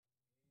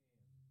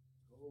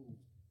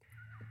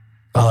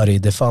Ari,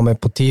 det faen meg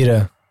på tide.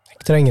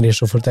 Jeg trenger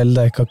ikke å fortelle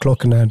deg hva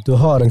klokken Du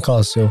har en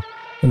Casio,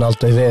 men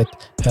alt jeg vet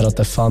at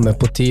det faen meg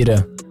på tide.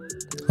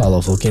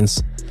 Hallo, folkens.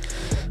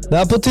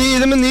 Det på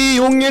tide med ny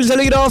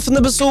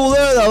Jungeltelegrafen-episode.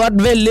 Det har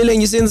vært veldig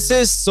lenge siden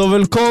sist, så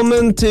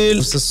velkommen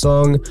til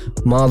sesong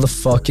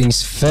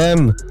motherfuckings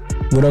 5.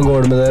 Hvordan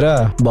går det med dere?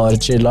 Bare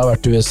chilla,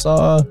 vært i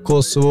USA,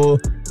 Kosovo,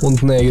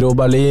 Montenegro,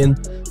 Berlin.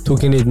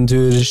 Tok en liten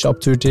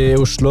kjapp tur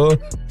til Oslo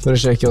for å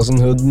sjekke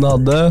hvordan hooden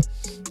hadde,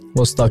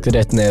 og stakk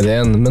rett ned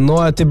igjen. Men nå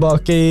jeg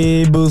tilbake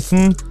i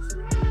boothen,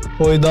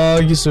 og i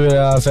dag så vil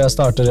jeg, før jeg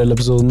starter hele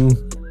episoden,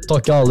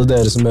 takke alle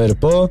dere som hører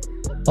på,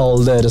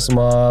 alle dere som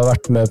har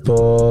vært med på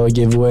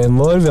giveawayen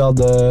vår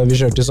vi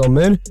kjørte i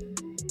sommer.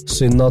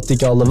 Synd at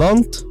ikke alle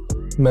vant,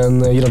 men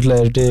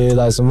gratulerer til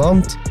deg som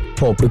vant.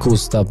 Håper du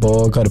koste deg på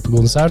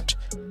Karpe-konsert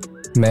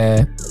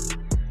med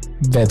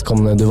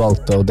vedkommende du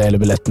valgte å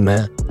dele billetten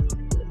med.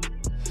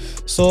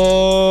 Så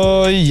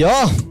ja,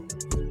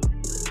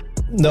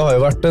 det har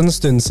jo vært en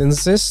stund siden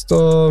sist,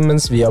 og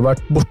mens vi har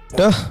vært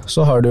borte,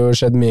 så har det jo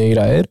skjedd mye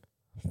greier.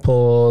 På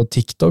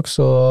TikTok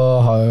så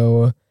har jo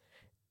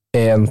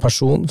en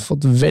person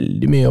fått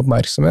veldig mye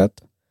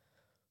oppmerksomhet,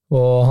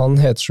 og han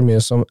heter så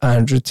mye som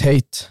Andrew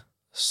Tate.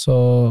 Så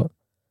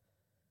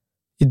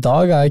i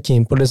dag jeg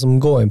keen på å liksom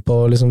gå inn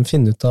på og liksom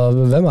finne ut av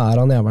hvem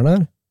han jævelen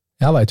her.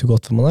 Jeg vet jo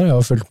godt hvem han jeg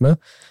har fulgt med.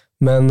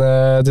 Men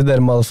til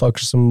dere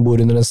motherfuckers som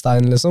bor under en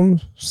stein, liksom,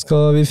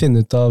 skal vi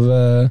finne ut av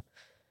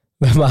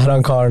hvem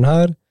han karen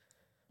her?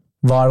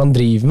 Hva det han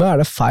driver med?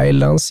 Det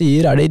feil det han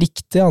sier? Det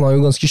riktig? Han har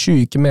jo ganske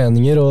syke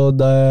meninger, og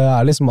det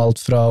liksom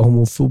alt fra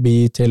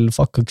homofobi til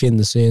fucka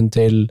kvinnesyn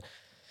til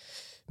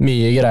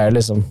mye greier,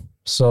 liksom.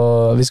 Så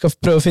vi skal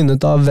prøve å finne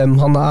ut av hvem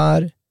han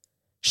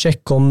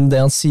sjekke om det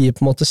han sier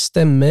på en måte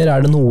stemmer.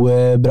 Det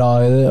noe bra,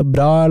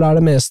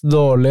 eller det mest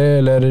dårlig,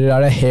 eller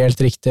det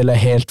helt riktig eller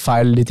helt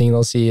feil, de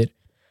tingene han sier?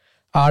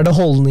 Det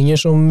holdninger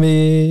som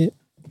vi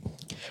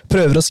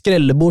prøver å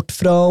skrelle bort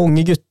fra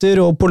unge gutter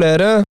og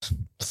polere?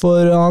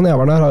 For han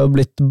jævlen her har jo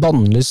blitt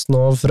bannlyst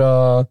nå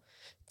fra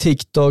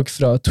TikTok,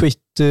 fra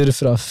Twitter,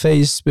 fra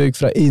Facebook,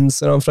 fra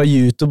Instagram, fra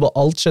YouTube, og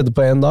alt skjedde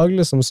på en dag,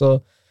 liksom. Så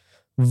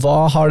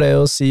hva har det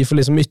å si for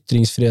liksom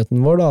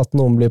ytringsfriheten vår, da? At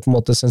noen blir på en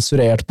måte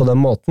sensurert på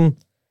den måten?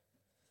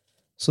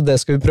 Så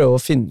det skal vi prøve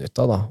å finne ut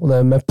av, da. Og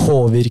det med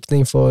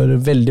påvirkning for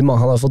veldig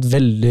mange. Han har fått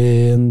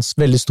en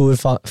veldig stor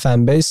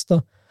fanbase,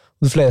 da.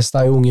 De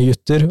fleste jo unge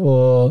gutter,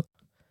 og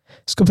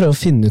skal prøve å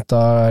finne ut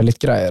av litt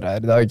greier her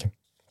i dag.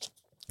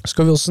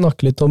 Skal vi også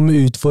snakke litt om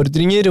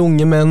utfordringer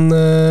unge menn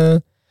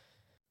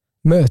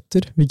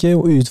møter. Hvilke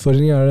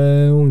utfordringer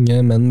det unge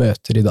menn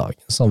møter i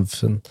dagens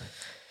samfunn?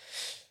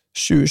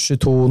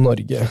 2022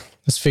 Norge.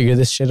 Let's figure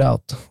this shit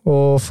out.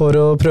 Og for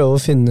å prøve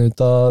å finne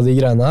ut av de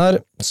greiene her,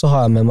 så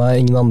har jeg med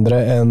meg ingen andre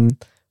enn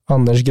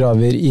Anders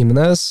Graver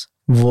Imenes,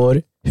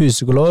 vår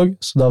huspsykolog,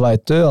 så da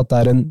vet du at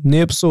det en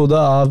ny episode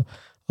av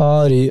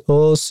Ari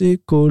og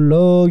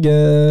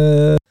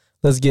psykologen.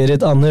 Let's get it,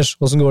 Anders.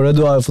 Hvordan går det?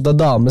 Du har jo fått deg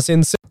dame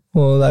sin,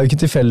 og det jo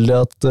ikke tilfeldig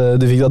at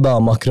du fikk deg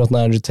dame akkurat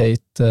når Andrew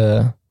Tate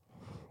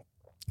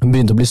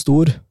begynte å bli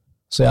stor.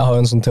 Så jeg har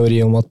jo en sånn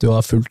teori om at du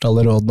har fulgt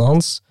alle rådene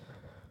hans,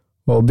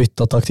 og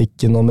byttet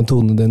taktikken og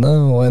metodene dine,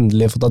 og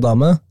endelig fått deg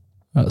dame.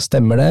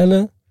 Stemmer det,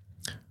 eller?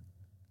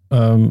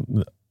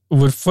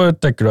 Hvorfor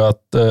tenker du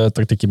at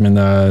taktikken min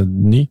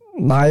ny?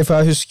 Nei, for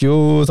jeg husker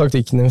jo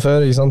taktikken din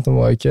før, ikke sant? Den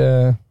var ikke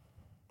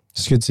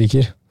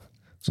skuddsikker.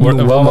 Hva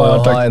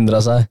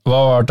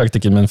var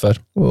taktikken min før?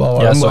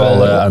 Jeg så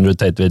alle Andrew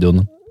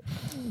Tate-videoene.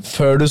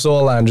 Før du så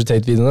alle Andrew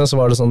Tate-videoene, så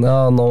var det sånn,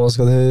 ja, nå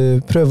skal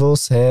du prøve å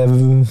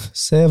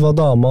se hva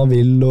dama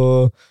vil,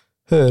 og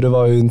høre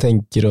hva hun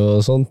tenker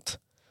og sånt.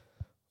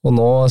 Og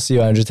nå sier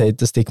jo Andrew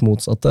Tate det stikk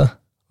motsatte.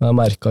 Og jeg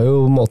merket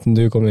jo måten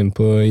du kom inn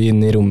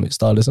i rommet i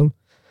sted, liksom.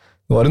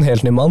 Du var en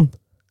helt ny mann.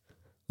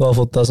 Du har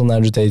fått deg sånn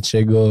Andrew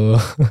Tate-skjegg og...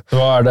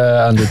 Hva det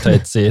Andrew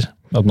Tate sier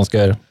at man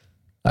skal gjøre?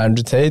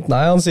 Andrew Tate?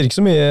 Nei, han sier ikke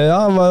så mye.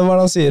 Ja, hva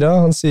det han sier da?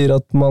 Han sier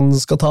at man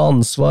skal ta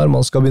ansvar,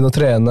 man skal begynne å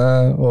trene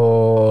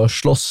og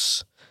slåss,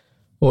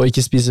 og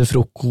ikke spise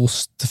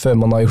frokost før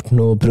man har gjort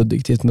noe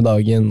produktivt med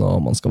dagen,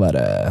 og man skal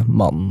være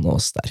mann og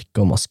sterk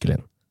og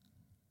maskulin.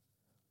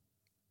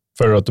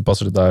 Føler du at du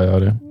passer til deg,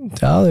 Ari?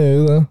 Ja, det gjør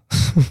jo det.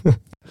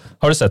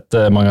 Har du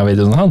sett mange av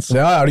videoene hans?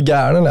 Ja, det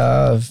gærne?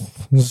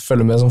 Jeg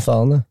følger med som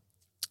faen.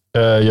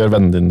 Gjør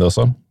vennene dine det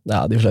også?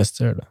 Ja, de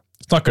fleste gjør det.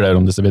 Snakker dere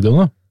om disse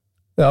videoene?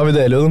 Ja, vi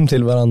deler jo dem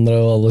til hverandre,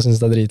 og alle synes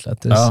det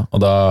dritlettis. Ja, og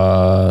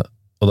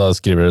da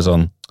skriver dere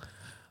sånn.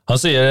 Han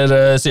sier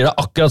det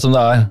akkurat som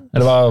det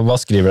Eller hva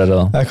skriver dere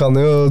da? Jeg kan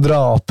jo dra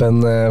opp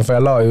for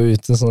jeg la jo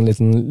ut en sånn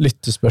liten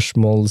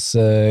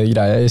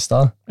lyttespørsmålsgreie i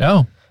sted.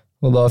 Ja.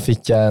 Og da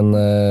fikk jeg en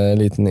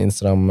liten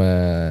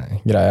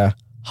Instagram-greie.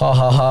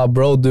 Ha,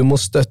 bro, du må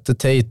støtte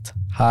Tate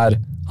her.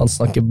 Han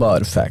snakker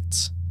bare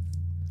facts.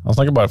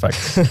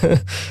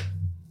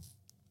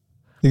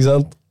 Ikke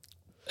sant?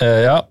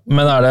 Ja,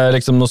 men det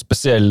liksom noen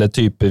spesielle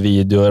type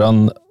videoer?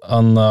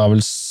 Han har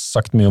vel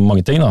sagt mye om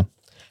mange ting, da?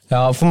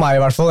 Ja, for meg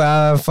i hvert fall.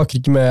 Jeg fucker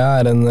ikke med,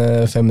 jeg en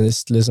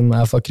feminist, liksom.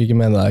 Jeg fucker ikke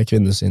med det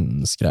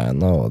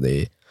kvinnesynsgreiene og de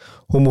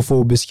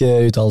homofobiske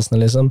uttalelsene,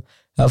 liksom.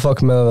 Jeg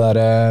fucker med det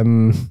der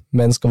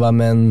menn skal være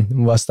menn,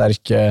 være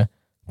sterke,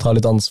 ta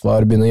litt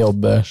ansvar, begynne å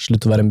jobbe,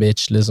 slutte å være en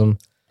bitch, liksom.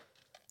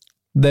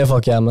 Det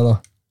fucker jeg med, da.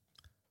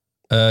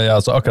 Ja,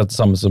 så akkurat det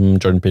samme som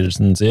Jordan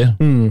Peterson sier.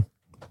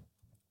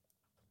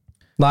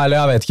 Nei, eller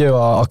jeg vet ikke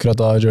akkurat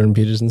hva Jordan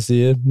Peterson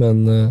sier,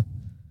 men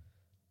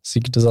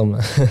sikkert det samme.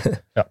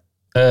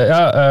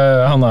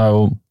 Han er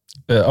jo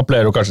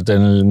appellerer jo kanskje til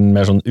en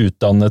mer sånn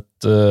utdannet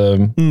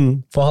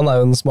for han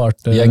er jo en smart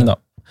gjeng da.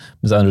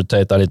 Mens Andrew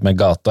Tate er litt mer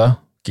gata,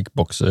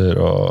 kickboxer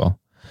og...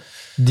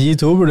 De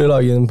to burde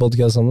lage en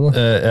podcast sammen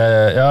da.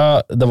 Ja,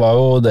 det var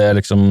jo det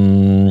liksom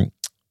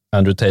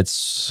Andrew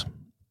Tates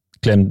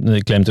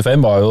claim to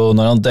fame var jo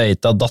når han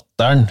data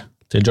datteren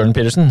til Jordan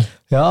Peterson.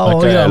 Ja, hva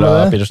greia med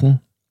det? Peterson.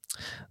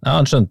 Ja,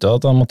 han skjønte jo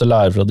at han måtte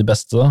lære fra de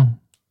beste da.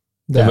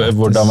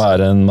 Hvordan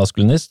være en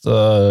maskulinist,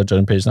 og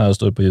Jordan Peterson er jo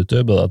stor på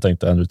YouTube, og da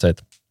tenkte Andrew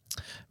Tate,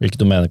 hvilke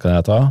domener kan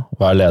jeg ta?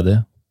 Hva er ledig?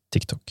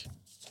 TikTok.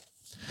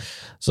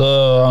 Så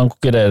han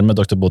konkurrerer med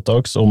Dr.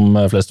 Botox om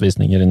flest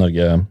visninger i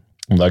Norge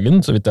om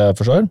dagen, så vidt jeg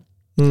forstår.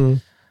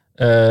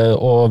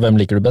 Og hvem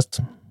liker du best?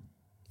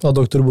 Av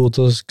Dr.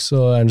 Botox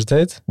og Andrew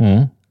Tate?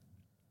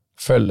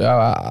 Følger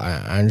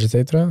Andrew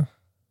Tate, tror jeg.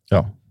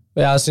 Ja.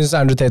 Jeg synes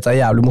Andrew Tate er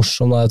jævlig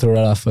morsom, da. Jeg tror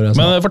det er derfor.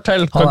 Men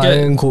fortell, han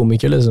er en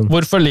komiker, liksom.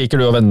 Hvorfor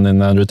liker du og vennen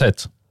din Andrew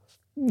Tate?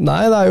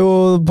 Nei, det er jo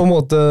på en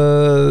måte...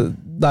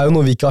 Det er jo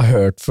noe vi ikke har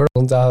hørt før.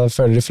 Jeg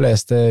føler de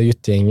fleste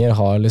guttegjenger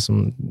har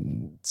liksom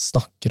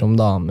snakker om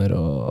damer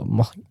og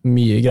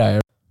mye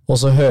greier. Og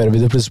så hører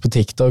vi det plutselig på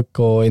TikTok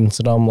og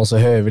Instagram, og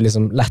så hører vi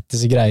liksom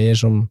lættise greier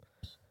som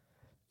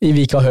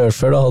vi ikke har hørt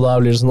før, da, og da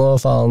blir det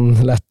sånn, faen,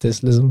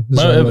 lættis, liksom.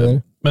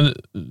 Men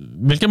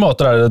hvilke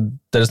måter er det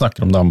dere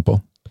snakker om damer på?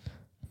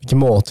 Hvilke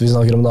måter vi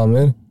snakker om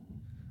damer?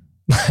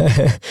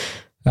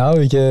 Ja,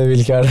 hvilke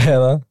er det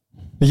da?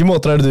 Hvilke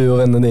måter er det du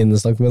og vennene dine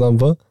snakker med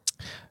damer på?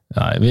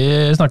 Nei, vi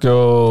snakker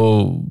jo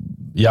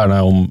gjerne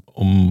om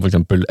for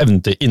eksempel evnen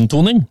til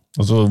inntoning.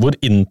 Altså, hvor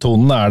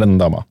inntonende er denne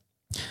dama?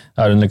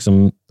 Er hun liksom...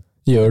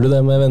 Gjør du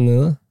det med vennene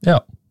dine? Ja.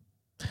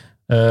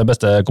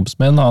 Beste kompisen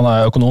min, han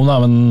er økonom da,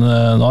 men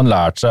nå har han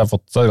lært seg,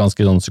 fått seg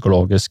ganske sånn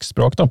psykologisk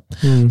språk da.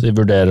 Så vi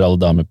vurderer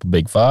alle damer på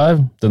Big Five.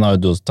 Den har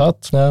jo du også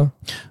tatt. Ja.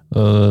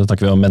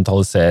 Snakker vi om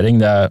mentalisering,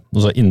 det er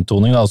også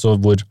inntoning da, altså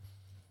hvor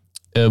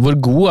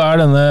god er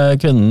denne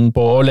kvinnen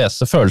på å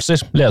lese følelser?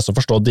 Lese og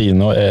forstå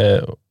dine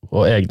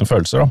og egne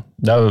følelser, da.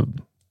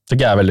 Det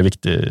er veldig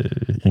viktig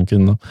i en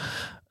kvinne.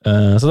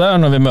 Så det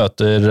er når vi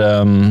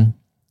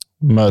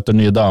møter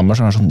nye damer,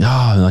 så er det sånn,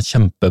 ja, hun er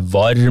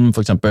kjempevarm,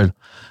 for eksempel.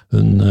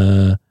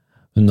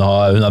 Hun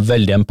er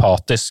veldig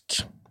empatisk.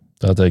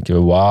 Da tenker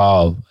vi,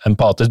 wow,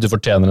 empatisk, du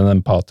fortjener en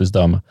empatisk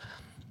dame.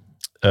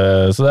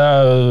 Så det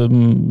er,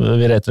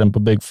 vi rater den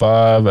på Big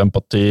Five,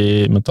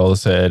 empati,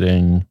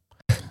 mentalisering.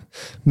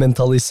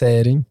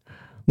 Mentalisering.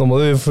 Nå må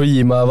du få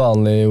gi meg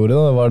vanlige ordet,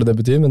 da. Hva er det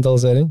betyr,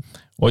 mentalisering?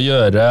 Å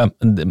gjøre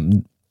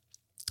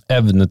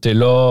evne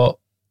til å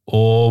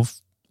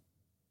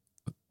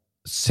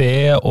se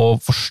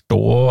og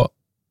forstå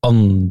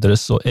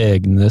andres og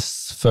egnes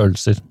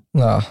følelser.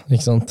 Ja,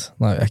 ikke sant?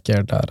 Nei, jeg er ikke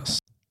helt der, altså.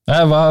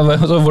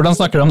 Hvordan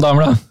snakker du om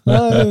damer, da?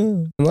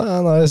 Nei,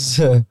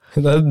 nice.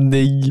 Det er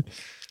digg.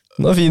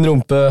 Hun har fin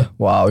rumpe.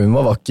 Wow, hun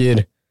var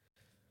vakker.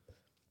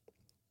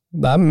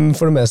 Det er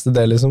for det meste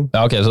det, liksom.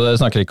 Ja, ok, så det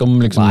snakker ikke om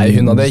liksom, nei,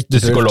 hun hadde ikke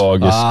det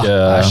psykologiske...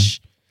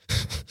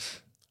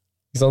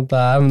 Ikke sant?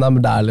 Det er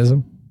der, liksom.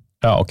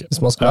 Ja, ok.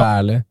 Hvis man skal være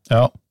ærlig.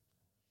 Ja.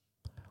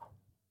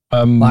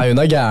 Nei,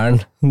 hun er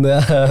gæren. Det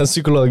er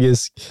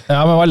psykologisk.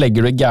 Ja, men hva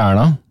legger du i gæren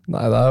da?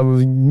 Nei, det er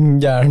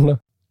gæren, da.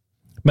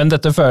 Men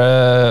dette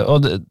føler... Og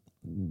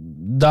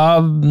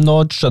nå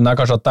skjønner jeg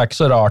kanskje at det er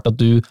ikke så rart at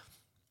du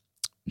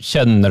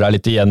kjenner deg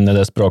litt igjen i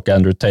det språket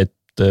Andrew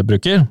Tate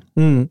bruker.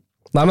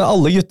 Nei, men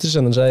alle gutter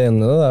kjenner seg igjen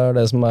i det, det er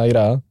det som er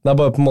greia. Det er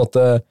bare på en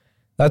måte,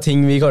 det er ting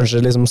vi kanskje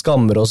liksom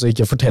skammer oss og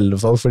ikke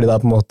forteller folk, fordi det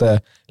er på en måte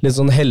litt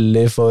sånn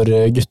hellig for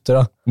gutter,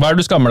 da. Hva er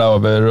det du skammer deg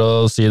over å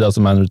si da,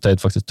 som Andrew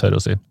Tate faktisk tør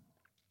å si?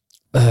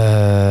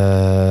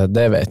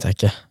 Det vet jeg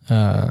ikke.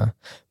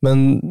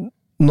 Men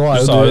nå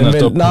er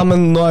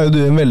jo du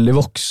en veldig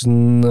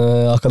voksen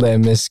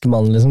akademisk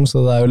mann, liksom,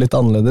 så det er jo litt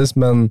annerledes,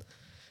 men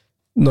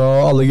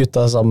når alle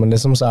gutta er sammen,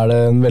 liksom, så er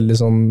det en veldig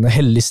sånn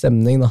hellig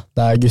stemning, da.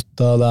 Det er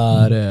gutta, det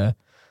er...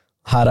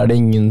 Her er det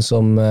ingen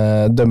som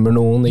dømmer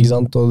noen, ikke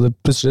sant? Og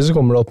plutselig så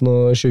kommer det opp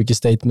noen syke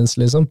statements,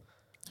 liksom.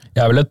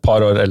 Jeg er vel et par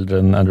år eldre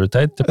enn Andrew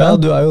Tate, ja,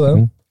 du er jo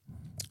det.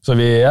 Så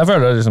jeg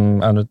føler liksom,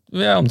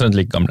 vi er omtrent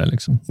like gamle,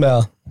 liksom. Ja.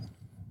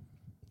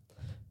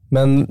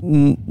 Men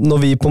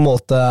når vi på en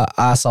måte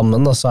er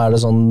sammen, da, så er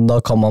det sånn, da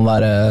kan man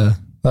være,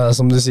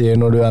 som du sier,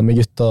 når du er med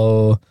gutta,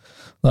 og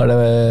da er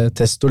det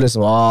testo,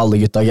 liksom,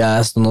 alle gutta er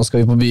gassed, og nå skal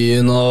vi på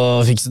byen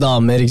og fikse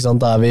damer, ikke sant?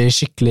 Da er vi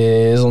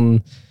skikkelig sånn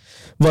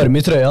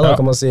varme i trøya, da,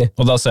 kan man si.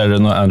 Og da ser du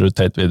noen Andrew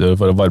Tate-videoer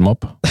for å varme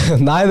opp?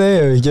 Nei, det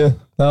gjør vi ikke.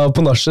 Det er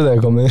på nachet det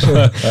kommer.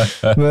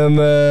 Men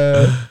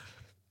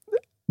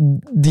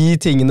de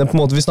tingene på en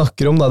måte vi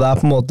snakker om, da, det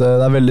på en måte,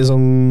 det veldig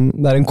sånn,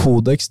 det en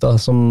kodeks da,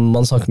 som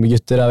man snakker med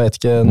gutter. Jeg vet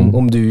ikke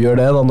om du gjør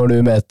det da, når du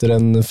møter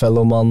en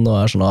fellow mann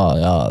og sånn,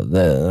 ja,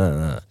 det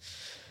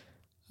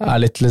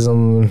litt liksom,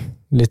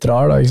 litt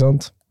rar da, ikke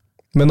sant?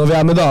 Men når vi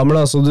med damer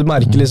da, så du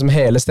merker liksom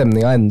hele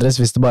stemningen endres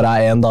hvis det bare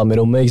en dame i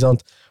rommet, ikke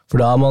sant? For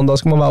da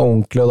skal man være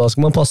ordentlig, og da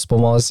skal man passe på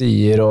hva man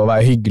sier, og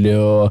være hyggelig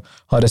og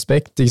ha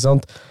respekt, ikke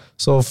sant?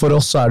 Så for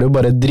oss så det jo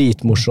bare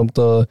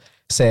dritmorsomt å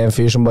se en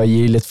fyr som bare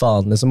gir litt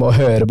faen, liksom, og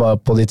høre bare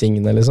på de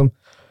tingene, liksom.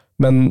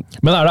 Men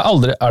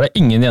det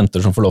ingen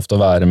jenter som får lov til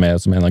å være med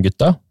som en av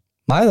gutta?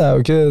 Nei, det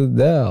jo ikke,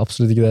 det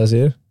absolutt ikke det jeg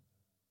sier.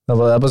 Jeg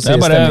bare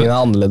sier stemningen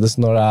annerledes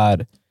når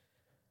det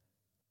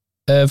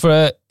For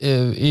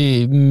i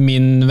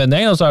min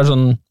vennegjeng så det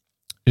sånn,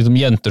 liksom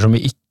jenter som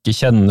vi ikke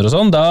kjenner og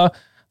sånn,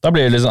 da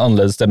blir det liksom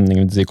annerledes stemning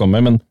hvis de kommer,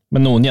 men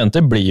noen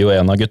jenter blir jo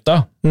en av gutta.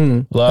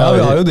 Da, ja,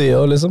 vi har jo de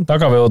også, liksom. Da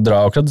kan vi jo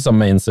dra akkurat de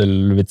samme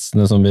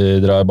incel-vitsene som vi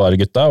drar bare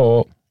gutta,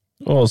 og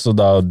også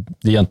da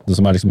de jentene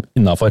som liksom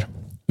innenfor.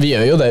 Vi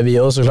gjør jo det, vi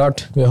også, så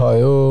klart. Vi har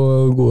jo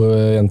gode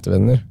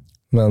jentevenner,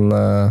 men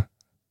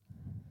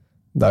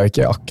det jo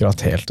ikke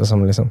akkurat helt det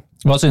samme, liksom.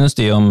 Hva synes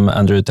de om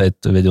Andrew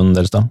Tate-videoen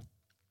deres da?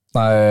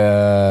 Nei,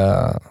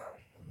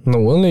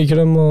 noen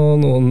liker dem,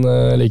 og noen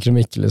liker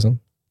dem ikke, liksom.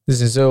 De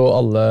synes jo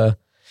alle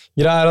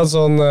greier at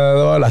sånn,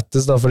 det var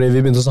lettest da, fordi vi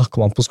begynte å snakke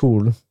om han på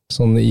skolen,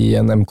 sånn i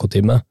en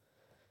MK-time.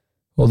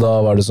 Og da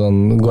var det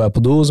sånn, går jeg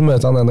på do, så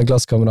møter han en av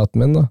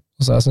klassekameraten min da.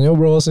 Og så jeg sånn, jo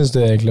bro, hva synes du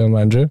egentlig om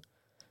Andrew?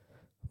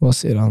 Og så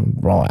sier han,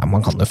 bro, ja,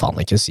 man kan jo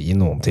faen ikke si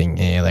noen ting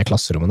i det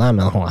klasserommet der,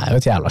 men han jo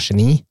et jævla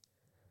geni.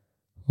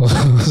 Og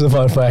så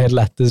bare får jeg helt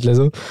lettest,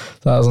 liksom.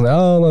 Så jeg sånn, ja,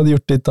 han hadde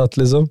gjort ditt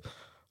tatt, liksom.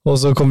 Og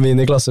så kommer vi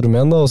inn i klasserommet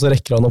igjen da, og så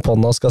rekker han opp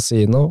hånda og skal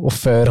si noe, og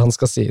før han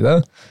skal si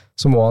det,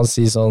 så må han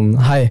si sånn,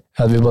 hei,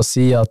 jeg vil bare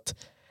si at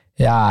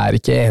jeg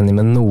ikke enig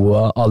med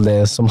noe av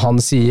det som han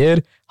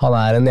sier, han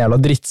en jævla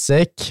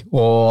drittsekk,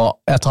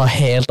 og jeg tar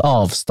helt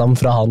avstand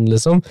fra han,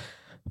 liksom,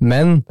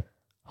 men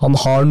han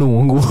har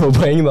noen gode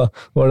poeng da,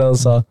 var det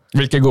han sa.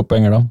 Hvilke gode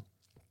poenger da?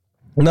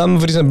 Nei, men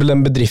for eksempel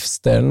den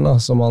bedriftsdelen da,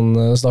 som han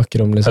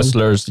snakker om, liksom.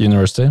 Hustlers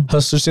University?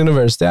 Hustlers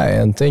University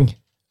en ting,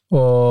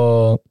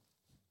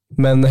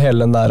 men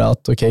hele den der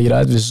at, ok,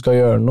 greit, hvis du skal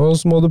gjøre noe,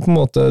 så må du på en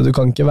måte, du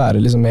kan ikke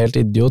være liksom helt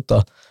idiot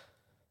da.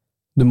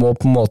 Du må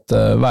på en måte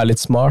være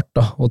litt smart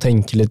da, og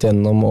tenke litt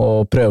gjennom,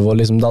 og prøve å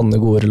liksom danne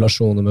gode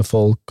relasjoner med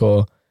folk,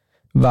 og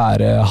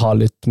ha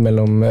litt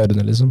mellom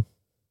ørene, liksom.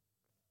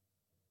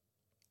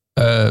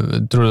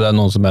 Tror du det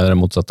noen som mener det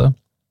motsatte?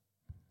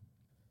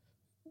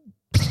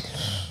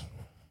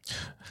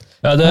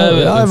 Ja,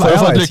 jeg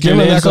vet ikke,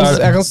 men jeg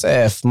kan se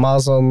for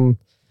meg sånn,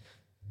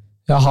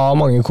 jeg har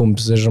mange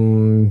kompiser som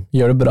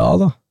gjør det bra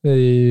da,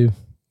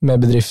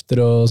 med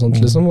bedrifter og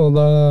sånt, liksom,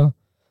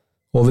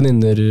 og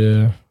venninner,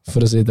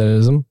 for å si det,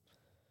 liksom.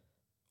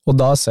 Og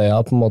da ser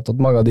jeg på en måte at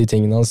mange av de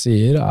tingene han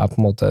sier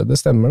på en måte, det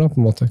stemmer da, på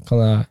en måte.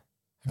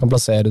 Jeg kan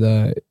plassere det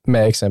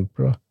med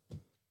eksempler da.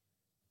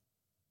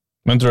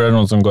 Men tror du det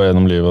noen som går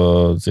gjennom livet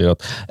og sier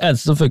at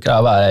eneste som funker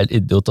å være helt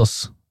idiot, ass.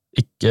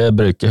 Ikke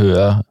bruke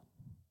huet,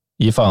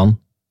 gi faen.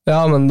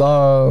 Ja, men da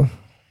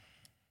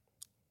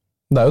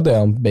det jo det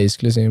han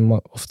basically sier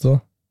ofte da.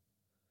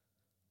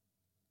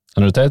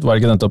 Andrew Tate, var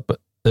det ikke nettopp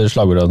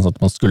slagordet hans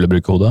at man skulle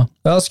bruke hodet?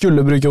 Ja,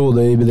 skulle bruke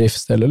hodet i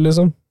bedriftsdeler,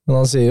 liksom. Men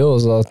han sier jo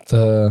også at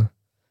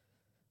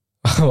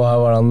hva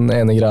var den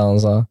ene greia han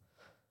sa?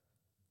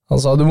 Han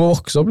sa, du må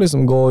vokse opp,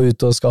 liksom, gå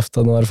ut og skaffe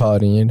deg noen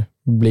erfaringer,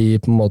 bli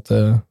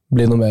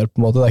noe mer,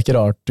 på en måte. Det ikke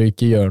rart du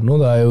ikke gjør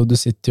noe, du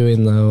sitter jo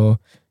inne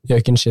og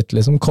gjør ikke en shit,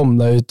 liksom. Kom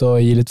deg ut og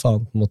gi litt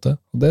faen, på en måte.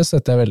 Og det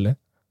setter jeg veldig.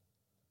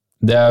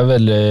 Det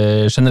veldig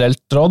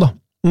generelt råd, da.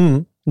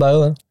 Det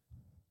jo det.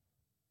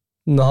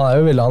 Han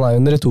jo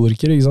en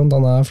retoriker, ikke sant?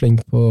 Han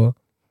flink på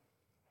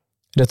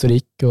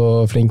retorikk,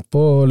 og flink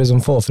på å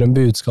liksom få frem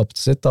budskapet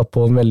sitt da,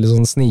 på en veldig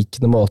sånn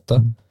snikende måte.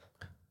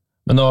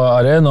 Men nå,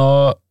 Ari, nå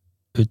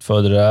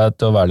utfordrer jeg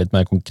til å være litt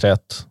mer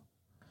konkret.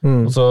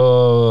 Og så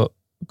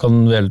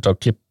kan vi heller ta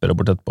klipper og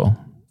bort etterpå.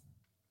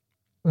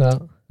 Ja.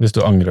 Hvis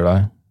du angrer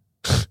deg.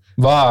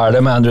 Hva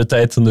det med Andrew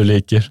Tate som du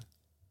liker?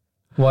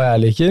 Hva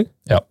jeg liker?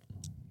 Ja.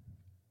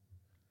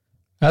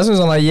 Jeg synes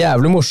han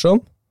jævlig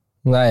morsom.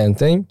 Det en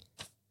ting.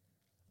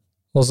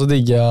 Og så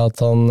digger jeg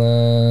at han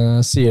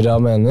sier det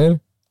han mener.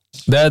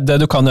 Det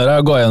du kan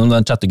gjøre å gå gjennom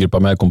den chattegruppa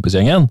med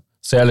kompisgjengen.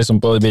 Se liksom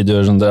på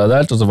videoer som dere har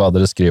delt, og så hva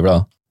dere skriver da.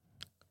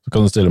 Så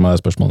kan du stille meg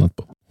spørsmål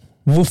etterpå.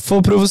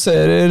 Hvorfor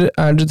provoserer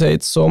Andrew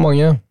Tate så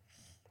mange?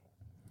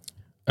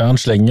 Ja, han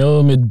slenger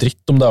jo mye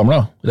dritt om damer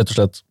da, rett og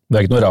slett.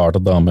 Det ikke noe rart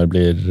at damer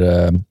blir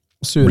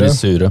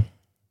sure.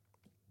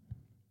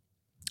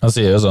 Han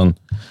sier jo sånn,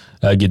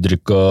 jeg gidder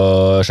ikke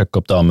å sjekke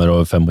opp damer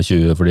over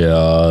 25 fordi jeg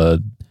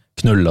har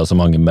knullet så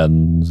mange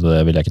menn, så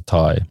det vil jeg ikke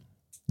ta i.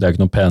 Det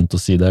ikke noe pent å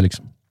si det,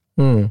 liksom.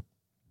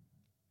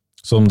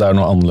 Som det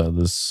noe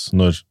annerledes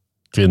når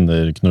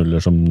kvinner knuller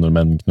som når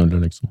menn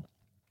knuller, liksom.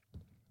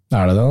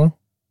 Det det da?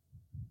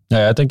 Ja,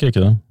 jeg tenker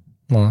ikke det.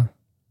 Nei.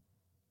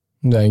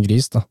 Du en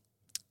gris, da.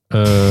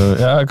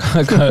 Ja,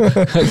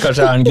 kanskje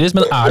jeg en gris,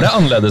 men det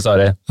annerledes,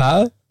 Ari?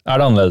 Hæ? Det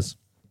annerledes?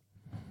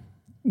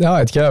 Jeg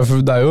vet ikke,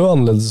 for det jo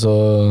annerledes å...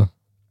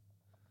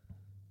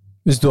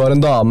 Hvis du har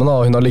en dame da,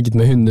 og hun har ligget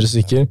med 100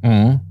 stykker,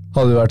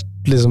 hadde du vært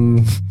liksom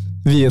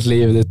viet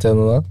livet ditt til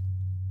henne da?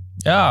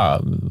 Ja,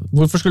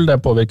 hvorfor skulle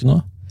det påvirke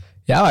noe?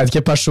 Jeg vet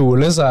ikke,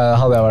 personlig så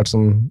hadde jeg vært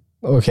sånn,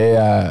 ok,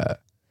 jeg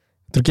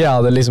tror ikke jeg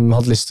hadde liksom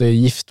hatt lyst til å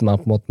gifte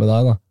meg på en måte med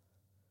deg da.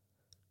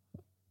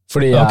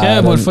 Fordi ok,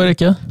 hvorfor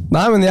ikke?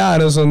 Nei, men jeg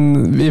en sånn,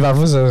 i hvert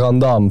fall så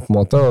en dame på en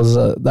måte, og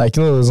så, det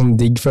ikke noe sånn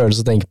digg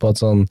følelse å tenke på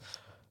at sånn,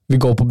 vi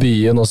går på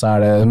byen, og så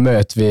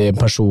møter vi en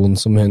person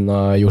som hun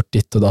har gjort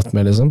ditt og datt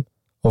med liksom.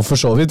 Og for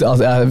så vidt,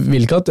 altså, jeg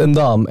vil ikke at en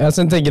dame,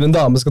 jeg tenker en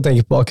dame skal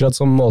tenke på akkurat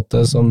sånn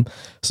måte som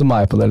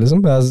meg på det,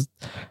 liksom.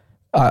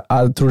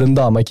 Jeg tror en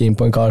dame keen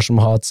på en kar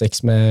som har hatt sex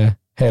med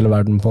hele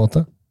verden, på en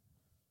måte.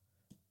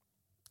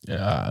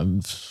 Ja,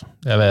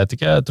 jeg vet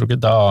ikke, jeg tror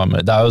ikke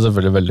dame, det jo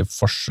selvfølgelig veldig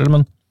forskjell,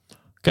 men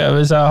okay,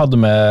 hvis jeg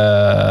hadde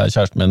med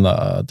kjæresten min da,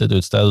 til et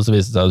utsted, og så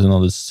viste det seg at hun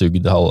hadde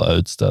sugd halve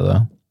utstedet,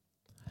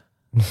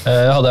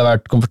 hadde jeg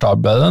vært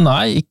komfortabel med det?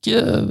 Nei,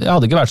 jeg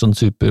hadde ikke vært sånn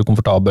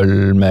superkomfortabel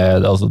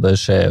med det, altså det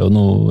skjer jo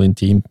noe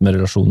intimt med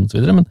relasjonen og så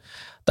videre, men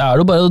det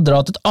jo bare å dra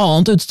til et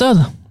annet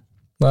utsted.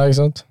 Nei, ikke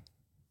sant?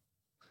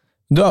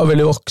 Du jo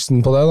veldig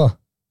voksen på det da.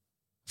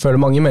 Føler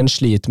mange menn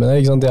sliter med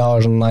det, ikke sant? De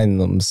har sånn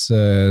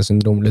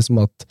eiendomssyndrom,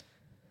 liksom at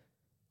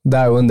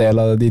det jo en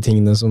del av de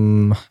tingene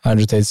som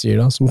Andrew Tate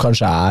sier da, som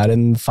kanskje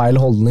en feil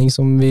holdning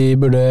som vi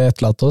burde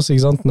etterlate oss,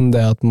 ikke sant? Men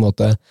det at på en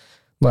måte,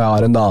 når jeg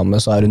har en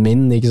dame, så hun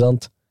min, ikke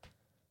sant?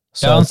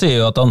 Så, ja, han sier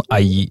jo at han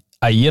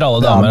eier alle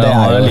damer han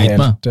har ligget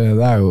med.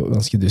 Det jo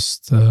ganske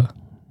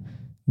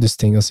dust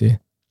ting å si.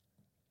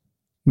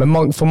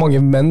 Men for mange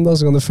menn da,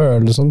 så kan det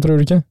føles sånn, tror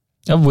du ikke?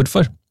 Ja,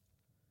 hvorfor?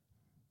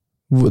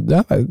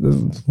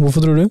 Hvorfor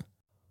tror du?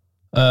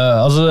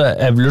 Altså,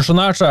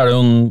 evolusjonært så det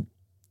jo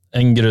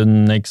en grunn,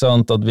 ikke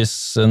sant, at hvis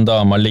en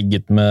dame har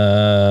ligget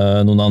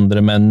med noen andre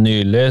menn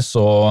nylig,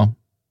 og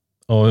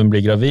hun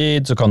blir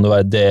gravid, så kan det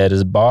være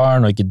deres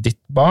barn, og ikke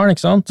ditt barn,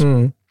 ikke sant?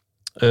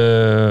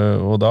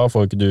 Og da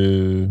får ikke du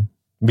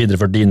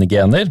videreført dine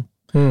gener.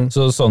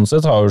 Så sånn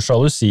sett har jo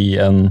sjalusi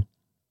en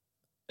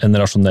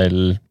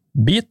rasjonell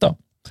bit da.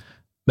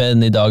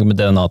 Men i dag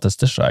med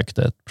DNA-tester så ikke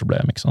det et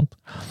problem, ikke sant?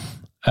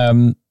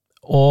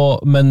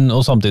 Og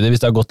samtidig,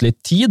 hvis det har gått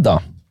litt tid da,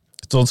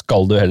 så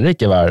skal det jo heller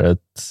ikke være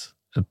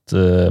et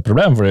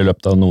problem, for i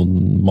løpet av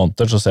noen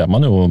måneder så ser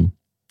man jo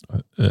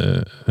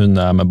hun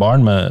med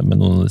barn med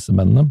noen av disse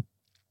mennene.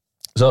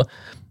 Så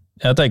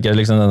jeg tenker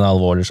liksom denne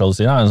alvorlige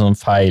sjalusien en sånn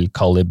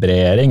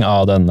feilkalibrering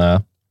av denne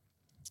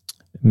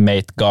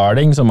mate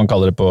guarding, som man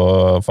kaller det på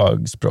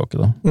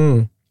fagspråket da.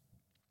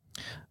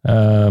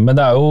 Men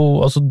det jo,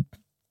 altså,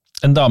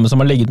 en dame som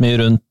har ligget mye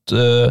rundt,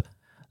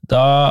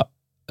 da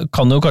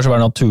kan det jo kanskje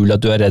være naturlig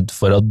at du redd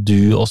for at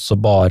du også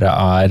bare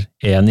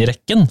en i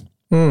rekken,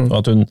 og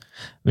at hun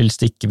vil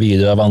stikke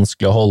videre,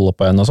 vanskelig å holde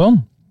på henne og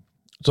sånn.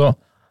 Så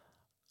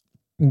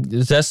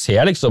jeg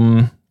ser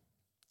liksom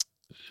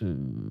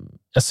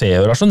jeg ser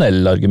jo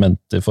rasjonelle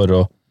argumenter for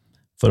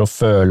å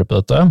føle på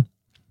dette.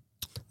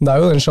 Det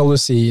jo den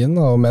sjalusien,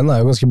 og menn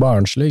jo ganske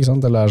barnslige, ikke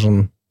sant? Eller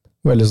sånn,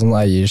 veldig sånn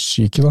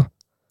eiersyke, da.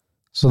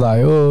 Så det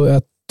jo,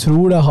 jeg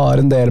tror det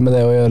har en del med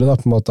det å gjøre, da,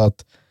 på en måte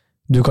at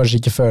du kanskje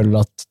ikke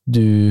føler at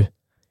du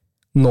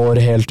når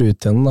helt ut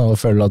til henne, da,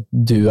 og føler at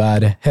du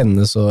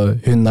hennes,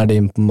 og hun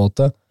din, på en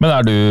måte.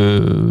 Men du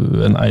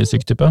en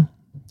eiersyk type?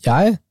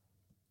 Jeg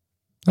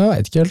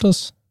vet ikke helt,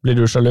 altså. Blir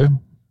du sjalu?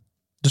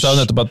 Du sa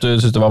jo nettopp at du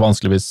synes det var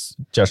vanskelig hvis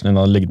kjæresten din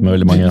hadde ligget med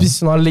veldig mange. Hvis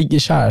hun hadde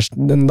ligget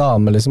kjæresten, en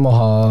dame liksom, og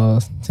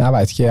jeg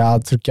vet ikke,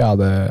 jeg tror ikke jeg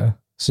hadde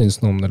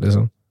syntes noe om det,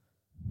 liksom.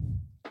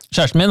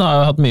 Kjæresten min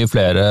har hatt mye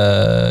flere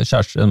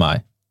kjærester enn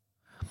meg.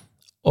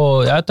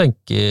 Og jeg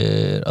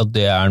tenker at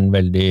det en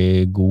veldig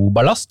god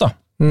ballast, da.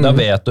 Da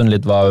vet hun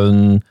litt hva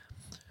hun...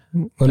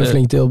 Hun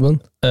flink til jobben.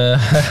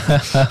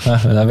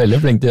 Hun veldig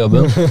flink til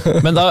jobben.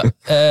 Men da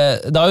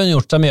har hun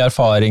gjort seg mye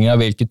erfaringer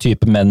av hvilke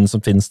type menn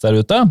som finnes der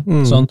ute.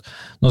 Sånn at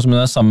nå som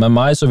hun sammen med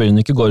meg, så vil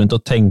hun ikke gå rundt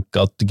og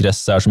tenke at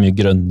gresset så mye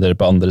grønnere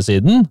på andre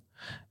siden.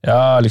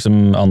 Ja,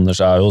 liksom,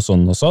 Anders jo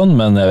sånn og sånn,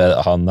 men jeg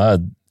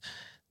vet,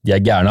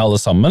 de gærne alle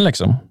sammen,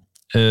 liksom.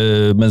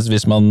 Mens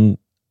hvis man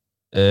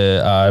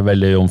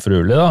veldig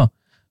jomfruelig, da,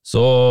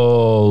 så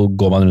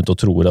går man rundt og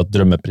tror at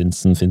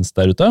drømmeprinsen finnes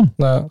der ute.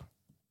 Ja.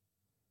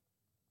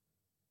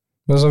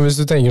 Men så hvis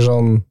du tenker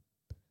sånn,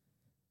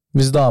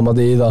 hvis dama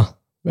di da,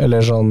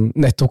 eller sånn,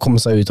 nettopp kommer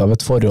seg ut av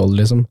et forhold,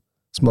 liksom,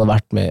 som hun har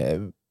vært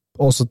med,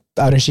 og så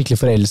hun skikkelig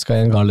forelsket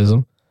i en kar,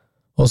 liksom,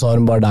 og så har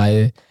hun bare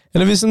deg,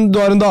 eller hvis du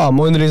har en dame,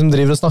 og hun liksom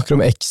driver og snakker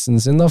om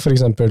eksen sin, da, for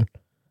eksempel,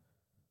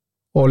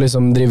 og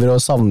liksom driver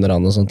og savner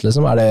han og sånt,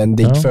 liksom, det en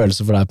digg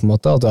følelse for deg, på en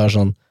måte, at du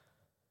sånn,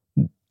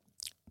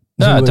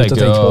 jeg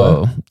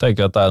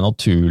tenker at det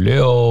naturlig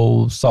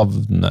å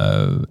savne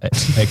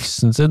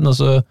eksen sin,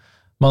 altså,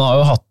 man har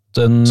jo hatt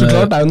så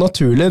klart, det jo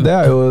naturlig, det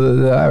jo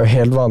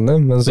helt vanlig.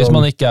 Men sånn, hvis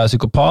man ikke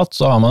psykopat,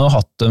 så har man jo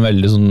hatt en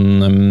veldig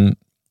sånn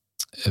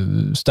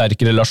sterk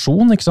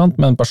relasjon, ikke sant,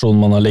 med en person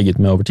man har ligget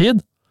med over tid.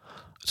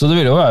 Så det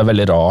vil jo være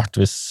veldig rart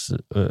hvis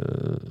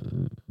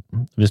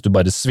du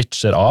bare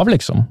switcher av,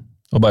 liksom,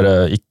 og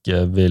bare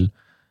ikke vil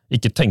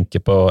ikke tenke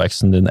på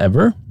eksen din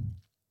ever?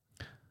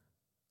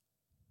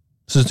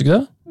 Synes du ikke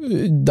det?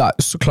 Det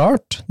er så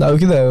klart, det er jo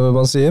ikke det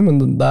man sier, men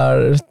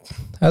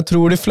jeg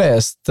tror de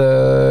fleste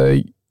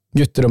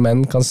gutter og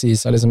menn kan si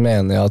seg liksom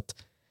enig i at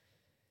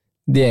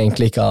de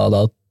egentlig ikke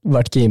hadde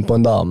vært keen på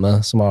en dame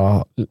som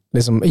har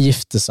liksom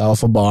gifte seg og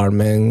få barn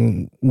med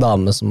en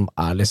dame som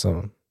er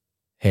liksom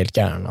helt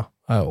gæren,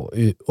 er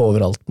jo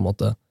overalt på en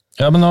måte.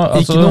 Ja, men nå,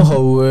 altså...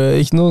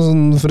 ikke noe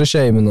sånn for å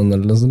shame noen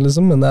eller noe sånt,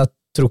 liksom, men jeg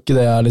tror ikke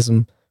det er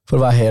liksom,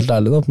 for å være helt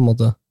ærlig da, på en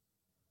måte.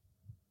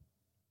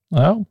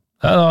 Ja,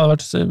 det hadde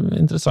vært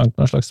interessant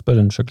med en slags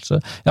spørreundersøkelse.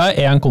 Jeg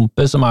har en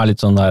kompis som er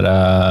litt sånn der,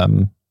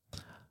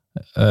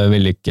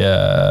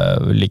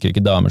 liker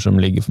ikke damer som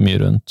ligger for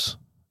mye rundt.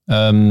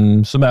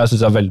 Som jeg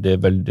synes er veldig,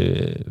 veldig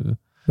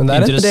men det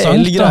er en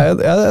reell greie,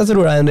 jeg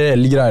tror det er en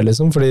reell greie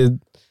liksom, fordi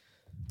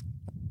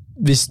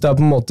hvis det er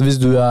på en måte, hvis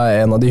du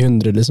er en av de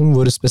 100 liksom,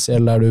 hvor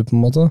spesiell er du på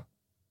en måte?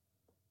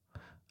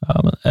 Ja,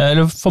 men,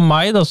 eller for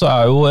meg da, så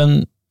er jo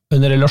en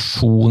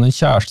relasjon, en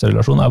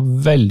kjæresterelasjon er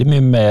veldig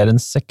mye mer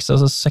enn sex,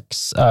 altså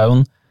sex er jo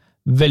en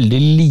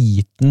veldig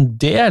liten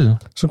del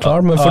så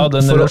klart, men for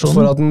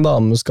at en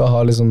dame skal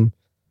ha liksom,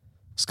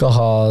 skal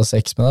ha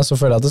sex med deg, så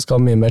føler jeg at det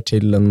skal mye mer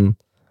til enn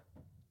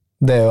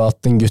det er jo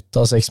at en gutt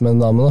har sex med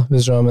en dame da,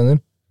 hvis du hva jeg mener.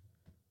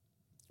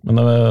 Men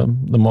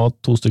det må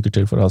 2 stykker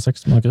til for å ha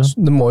sex, må ikke det?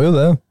 Det må jo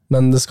det,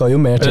 men det skal jo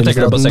mer til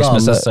for at en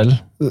dame...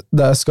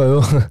 Det skal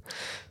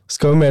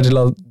jo mer til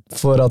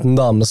for at en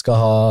dame skal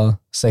ha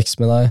sex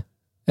med deg,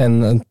 enn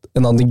en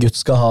annen gutt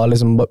skal ha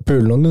liksom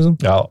pule noen, liksom.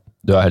 Ja,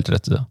 du har helt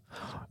rett i det.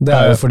 Det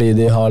er jo fordi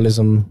de har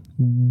liksom,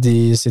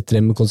 de sitter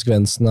inn med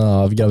konsekvensene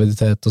av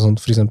graviditet og sånt,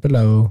 for eksempel,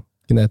 det er jo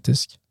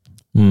genetisk.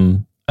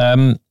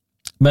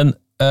 Men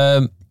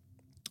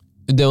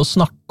det å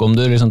snakke om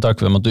det, liksom takk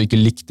for at du ikke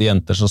likte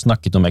jenter som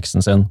snakket om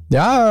eksen sin.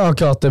 Ja, jeg har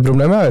ikke hatt det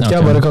problemet, jeg vet ikke,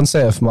 jeg bare kan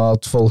se for meg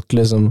at folk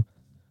liksom,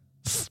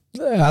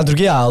 jeg tror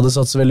ikke jeg hadde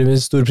satt så veldig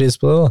mye stor pris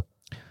på det da.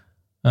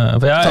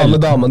 Ta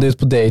med damen ut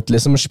på date,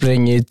 liksom,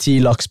 sprenger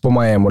 10 laks på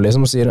Miami,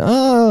 liksom, og sier,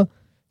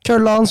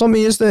 kølla hans var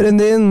mye større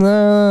enn din,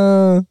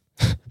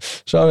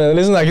 liksom, det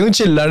er ikke noe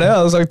chill der det, jeg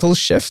hadde sagt, hold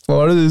kjeft, hva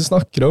var det du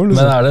snakker om?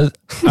 Liksom? Men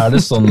er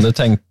det sånn du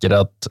tenker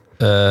at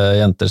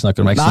jenter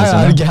snakker om eksene sine? Nei,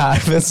 jeg er ikke her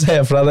for å se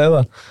for deg det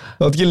da.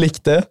 Du hadde ikke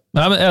likt det.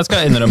 Nei, men jeg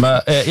skal innrømme,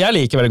 jeg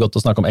liker veldig godt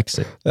å snakke om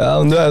ekser. Ja,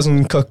 men du er jo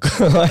sånn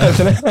hva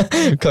heter det?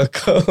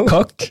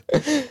 Kakk?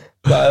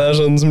 Nei, det er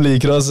sånn som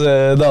liker å se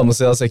damer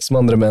si ha sex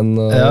med andre menn.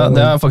 Ja,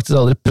 det har jeg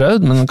faktisk aldri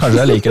prøvd, men kanskje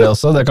jeg liker det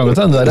også. Det kan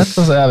godt hende du har rett,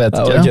 altså jeg vet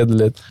ikke. Jeg kødder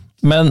litt.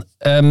 Men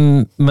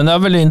det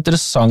er veldig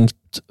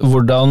interessant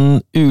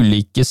hvordan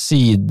ulike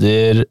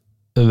sider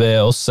ved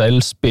oss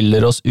selv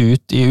spiller oss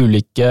ut i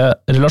ulike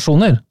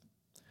relasjoner.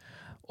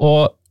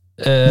 Og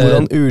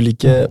hvordan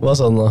ulike, hva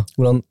sa du da?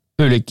 Hvordan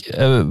ulike,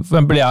 for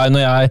eksempel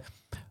når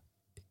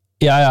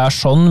jeg er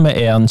sånn med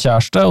en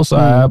kjæreste, og så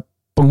er jeg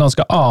på en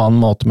ganske annen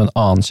måte med en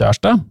annen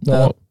kjæreste,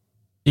 og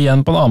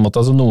igjen på en annen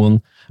måte, altså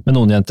med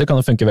noen jenter kan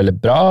det funke veldig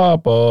bra,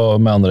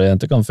 med andre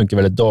jenter kan det funke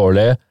veldig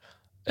dårlig,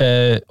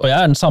 og jeg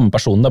er den samme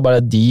personen, det er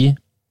bare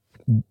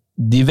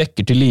de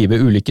vekker til live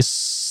ulike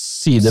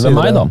sider ved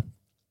meg da,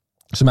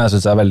 som jeg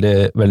synes er veldig,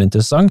 veldig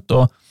interessant,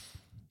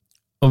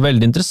 og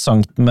veldig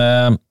interessant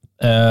med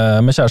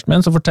kjæresten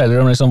min, så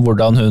forteller hun liksom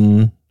hvordan hun,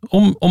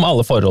 om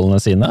alle forholdene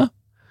sine,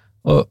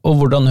 og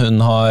hvordan hun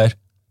har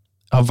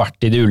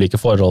vært i de ulike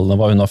forholdene,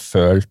 hva hun har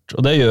følt,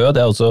 og det gjør jo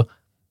det også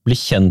bli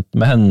kjent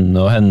med henne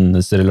og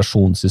hennes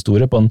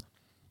relasjonshistorie på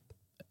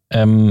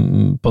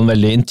en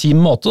veldig intim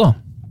måte da.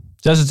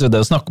 Så jeg synes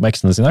det å snakke om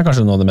eksene sine er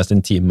kanskje noe av det mest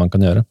intime man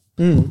kan gjøre.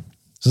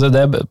 Så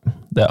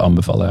det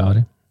anbefaler jeg,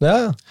 Harry.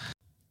 Ja.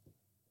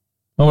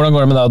 Men hvordan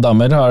går det med deg og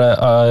damer? Har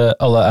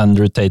alle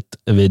Andrew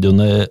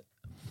Tate-videoene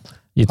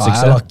gitt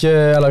suksess?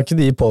 Jeg lar ikke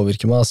de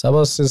påvirke meg, altså. Jeg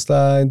bare synes det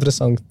er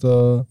interessant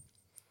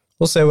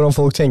å se hvordan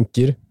folk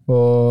tenker.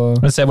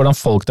 Men se hvordan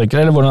folk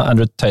tenker, eller hvordan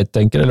Andrew Tate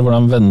tenker, eller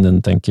hvordan vennene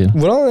dine tenker?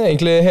 Hvordan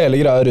egentlig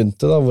hele greia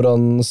rundt det, da.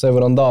 Se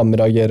hvordan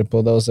damer reagerer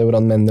på det, og se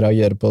hvordan menn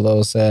reagerer på det,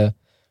 og se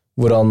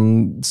hvordan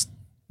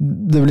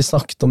det blir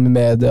snakket om i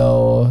media,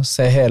 og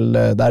se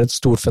det er et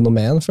stort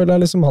fenomen, føler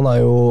jeg liksom. Han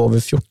har jo over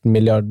 14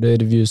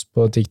 milliarder views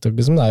på TikTok,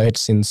 liksom. Det er jo helt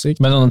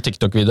sinnssykt. Men noen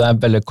TikTok-videoer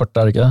er veldig kort,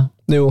 er det ikke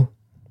det? Jo.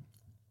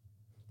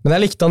 Men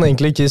jeg likte han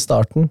egentlig ikke i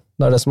starten,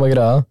 det er det som var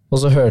greia. Og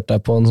så hørte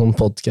jeg på en sånn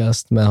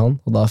podcast med han,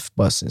 og da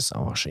bare synes jeg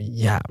han var så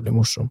jævlig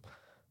morsom.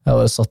 Jeg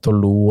bare satt og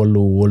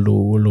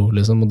lo,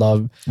 liksom. Og da,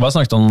 hva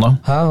snakket han om da?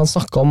 Han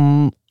snakket om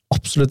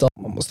absolutt alt.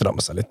 Man må stramme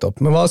seg litt opp.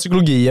 Men hva er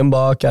psykologien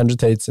bak Andrew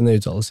Tate sine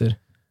uttalelser?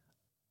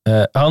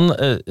 Han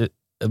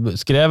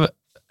skrev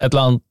et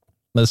eller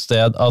annet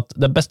sted at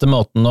det beste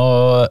måten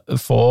å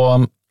få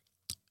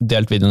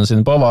delt videoene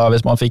sine på var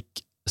hvis man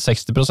fikk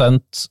 60%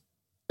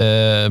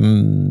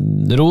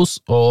 ros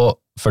og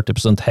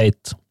 40%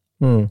 hate.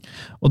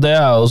 Og det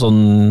er jo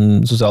sånn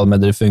sosiale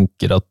medier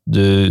funker, at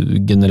du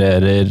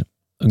genererer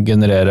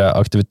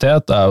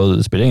aktivitet.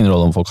 Det spiller ingen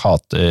rolle om folk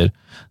hater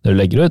det du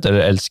legger ut,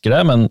 eller elsker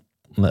det, men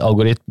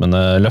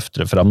algoritmene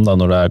løfter det fram da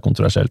når det er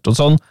kontroversielt. Og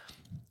sånn,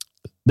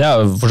 det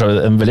er jo for så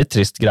vidt en veldig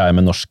trist greie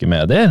med norske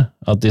medier,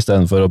 at i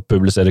stedet for å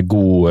publisere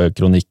gode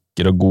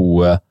sterke og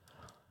gode,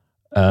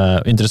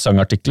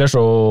 interessante artikler,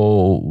 så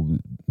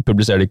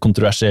publiserer de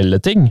kontroversielle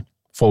ting.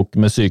 Folk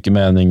med syke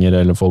meninger,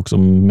 eller folk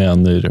som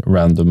mener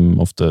random,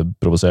 ofte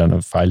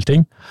provoserende feil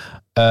ting.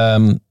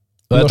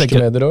 Norske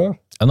medier også?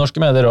 Ja, norske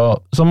medier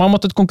også, som har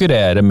måttet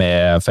konkurrere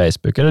med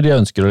Facebook, eller de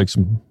ønsker å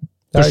liksom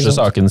pushe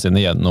sakene sine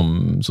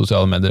gjennom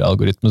sosiale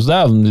medier-algoritmer, så det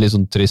er en litt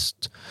sånn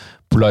trist,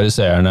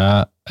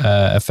 polariserende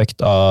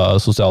effekt av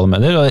sosiale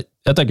medier, og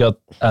jeg tenker at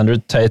Andrew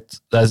Tate,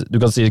 du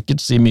kan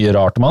sikkert si mye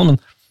rart om han, men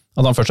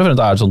at han først og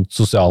fremst er et sånt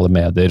sosiale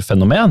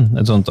medier-fenomen,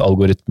 et sånt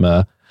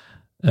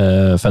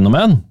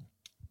algoritme-fenomen.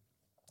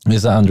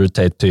 Disse Andrew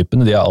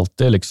Tate-typene, de har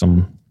alltid liksom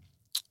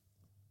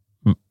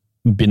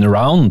been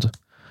around.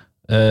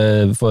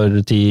 For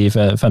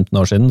 10-15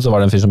 år siden så var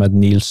det en fyr som het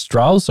Neil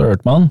Strauss, har du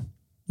hørt med han?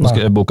 Han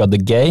skrev boka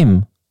The Game.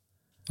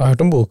 Jeg har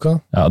hørt om boka.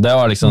 Ja, det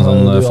var liksom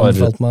sånn... Du har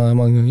anbefalt meg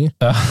mange ganger.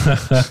 Ja.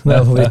 Det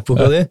er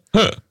favorittboka di.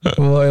 Det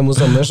var hjemme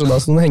hos Anders, og da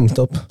stod den hengt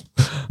opp.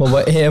 Det var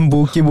bare en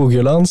bok i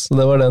bokhylla hans, og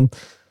det var den.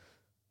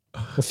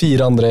 Og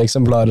 4 andre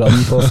eksemplarer av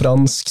den på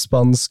fransk,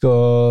 spansk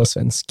og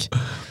svensk.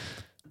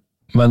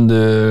 Men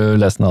du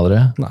leste den aldri?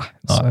 Nei,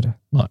 dessverre.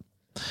 Nei.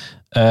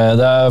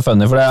 Det er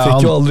funny, for det er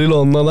fikk jo aldri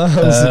låne av deg.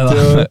 Jeg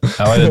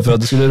var redd for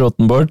at du skulle rote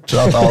den bort,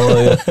 at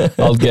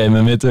alt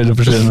gamet mitt ville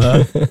forsvinne.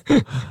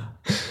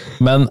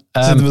 Men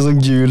sitter med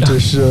sånn gul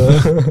tusj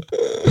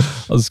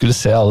og du skulle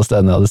se alle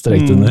stedene jeg hadde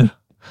strekt under.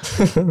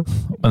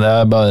 Men det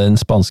er bare en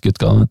spansk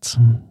utgave.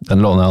 Den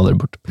låner jeg aldri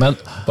bort. Men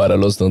para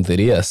los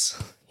tonterías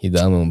y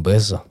dame un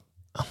beso.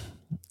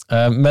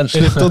 Men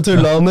slutt å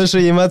tulle, Anders,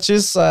 og gi meg et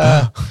kyss.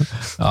 Ja,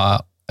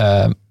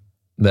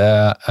 det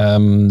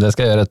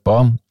skal jeg gjøre etterpå.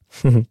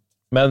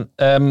 Men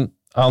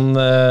han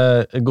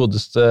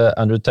godeste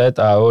Andrew Tate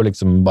er jo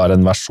liksom bare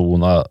en versjon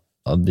av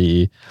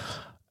de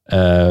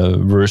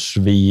Rush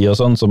V og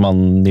sånn, som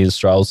han Neil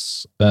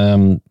Strauss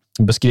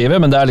beskriver,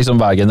 men det er liksom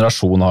hver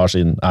generasjon har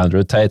sin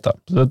Andrew Tate.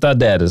 Så dette er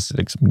deres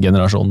liksom,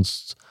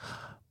 generasjons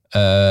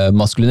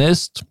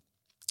maskulinist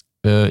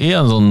i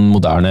en sånn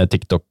moderne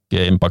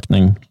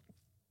TikTok-innpakning,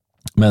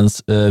 mens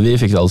vi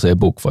fikk det altså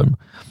i bokform.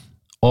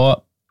 Og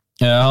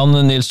han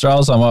Neil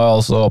Strauss, han var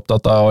altså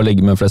opptatt av å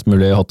ligge med flest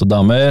mulig hotte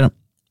damer,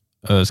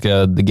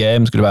 skrev The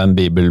Game, skulle være en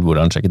bibel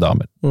hvor han sjekker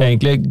damer.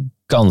 Egentlig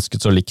ganske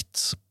så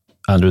likt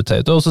Andrew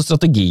Tate, og også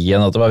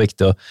strategien at det var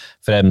viktig å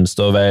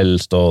fremstå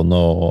velstående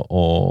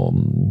og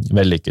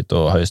vellykket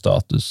og høy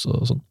status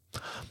og sånn.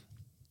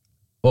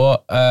 Og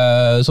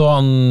så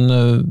han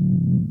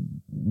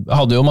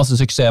hadde jo masse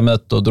suksess med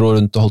dette og dro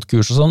rundt og holdt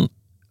kurs og sånn,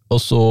 og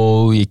så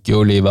gikk jo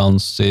livet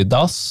hans i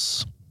dass.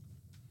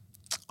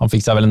 Han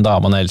fikk seg vel en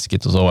dame han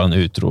elsket, og så var han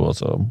utro, og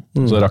så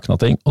rakna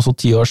ting. Og så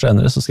 10 år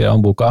senere så skrev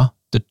han boka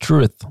The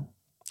Truth.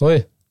 Oi.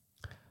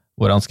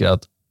 Hvor han skrev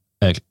at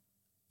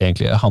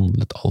egentlig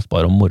handlet alt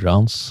bare om mora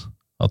hans.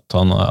 At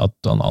han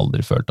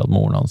aldri følte at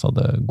moren hans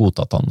hadde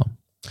godtatt han.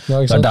 Ja,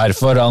 det er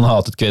derfor han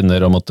hatet kvinner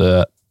og måtte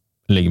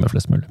ligge med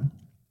flest mulig.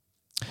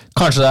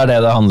 Kanskje det er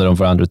det handler om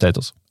for Andrew Tate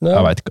også. Ja.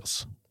 Jeg vet ikke,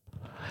 altså.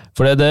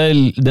 For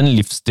den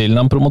livsstilen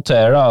han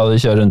promoterer, da, de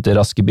kjører rundt i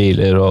raske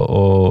biler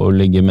og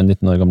ligger med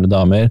 19 år gamle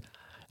damer,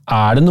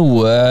 er det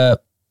noe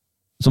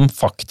som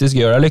faktisk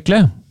gjør deg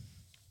lykkelig?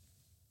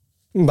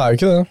 Det er jo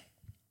ikke det.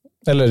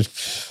 Eller,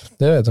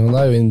 det vet jeg, men det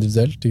er jo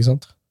individuelt, ikke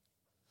sant?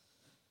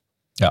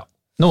 Ja.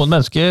 Noen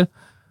mennesker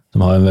som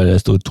har en veldig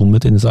stor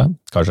tomhet inni seg,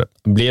 kanskje,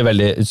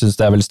 synes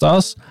det er veldig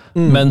stas,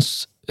 mens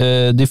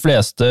de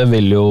fleste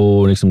vil jo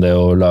liksom det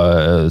å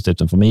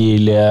stifte en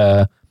familie,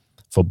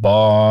 få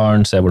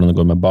barn, se hvordan det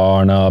går med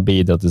barna,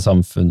 bidra til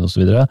samfunnet og så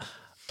videre.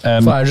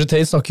 For Andrew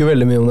Tate snakker jo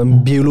veldig mye om den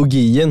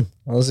biologien.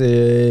 Han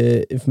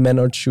sier, if men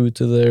are true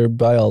to their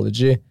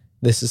biology,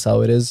 this is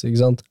how it is,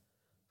 ikke sant?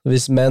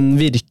 Hvis menn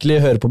virkelig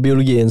hører på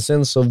biologien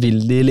sin, så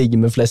vil de ligge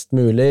med flest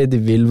mulig, de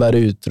vil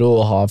være utro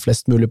og ha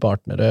flest mulig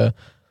partnere,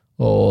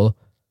 og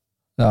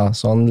ja,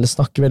 så han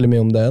snakker veldig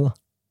mye om det, da.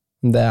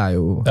 Det er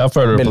jo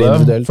veldig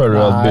individuelt. Føler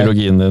du at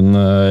biologien din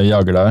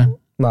jager deg?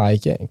 Nei,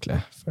 ikke egentlig.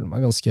 Jeg føler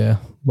meg ganske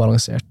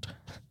balansert.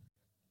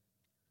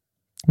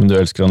 Men du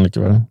elsker han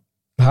likevel?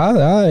 Hæ?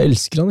 Jeg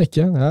elsker han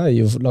ikke. Jeg er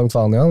jo langt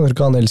faen i han. Jeg tror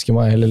ikke han elsker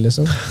meg heller,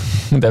 liksom.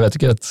 Det vet du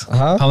ikke, vet.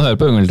 Han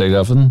hører på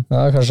Jungeltelegrafen.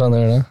 Ja, kanskje han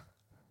gjør det.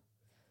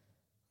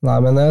 Nei,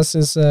 men jeg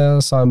synes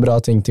jeg sa en bra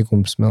ting til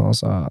kompisen min, og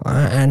sa,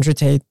 Andrew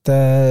Tate,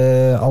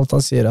 alt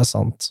han sier er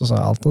sant. Så sa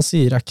jeg, alt han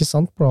sier er ikke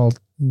sant, bro.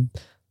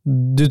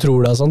 Du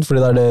tror det er sant,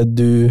 fordi det er det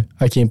du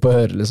er keen på å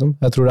høre, liksom.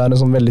 Jeg tror det er en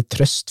sånn veldig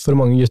trøst for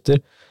mange gutter,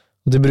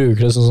 og de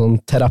bruker det som sånn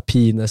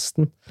terapi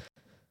nesten.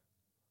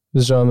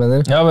 Hvis du hva jeg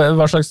mener? Ja,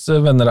 hva slags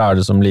venner er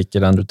det som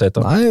liker Andrew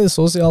Tate? Nei,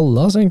 så å si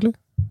alle, altså, egentlig.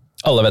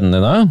 Alle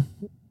vennene dine?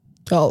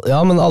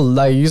 Ja, men alle,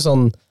 det er ikke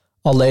sånn,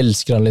 alle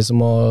elsker han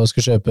liksom, og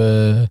skal kjøpe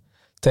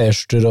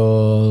t-skjorter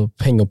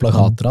og henge opp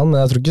plakater han,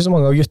 men jeg tror ikke så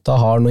mange av gutta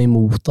har noe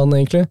imot han,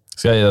 egentlig.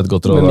 Skal jeg gi deg et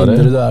godt råd? Med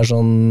mindre du er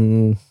sånn...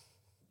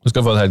 Du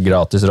skal få et helt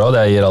gratis råd,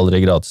 jeg gir aldri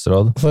gratis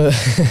råd.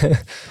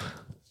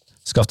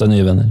 Skaff deg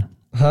nye venner.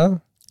 Hæ?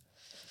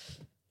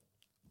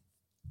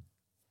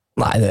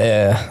 Nei,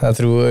 jeg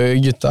tror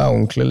gutta er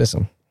ordentlig,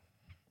 liksom.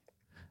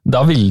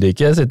 Da ville de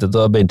ikke sittet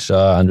og bencha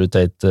Andrew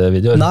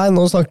Tate-videoer. Nei,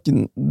 nå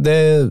snakker det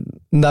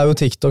er jo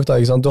TikTok, da,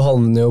 ikke sant? Du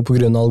havner jo på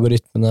grunn av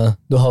algoritmene,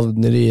 du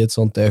havner i et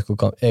sånt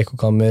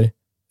ekkokammer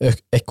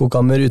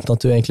uten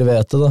at du egentlig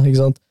vet det, da,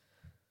 ikke sant?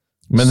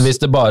 Men hvis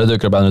det bare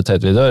dukker opp Andrew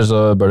Tate-videoer, så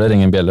bør det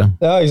ringe en bjelle.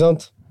 Ja, ikke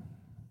sant?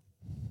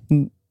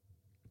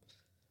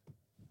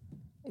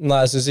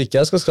 Nei, jeg synes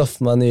ikke jeg skal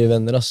skaffe meg nye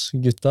venner, ass.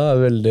 Gutta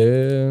er veldig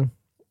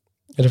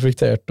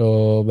reflekterte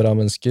og bra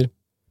mennesker.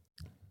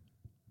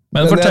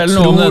 Men jeg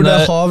tror det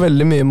har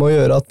veldig mye med å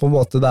gjøre at på en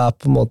måte det er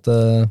på en måte...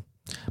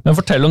 Men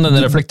fortell om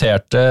denne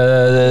reflekterte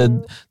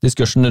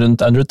diskursen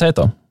rundt Andrew Tate,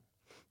 da.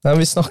 Nei,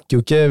 vi er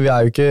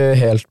jo ikke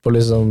helt på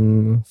liksom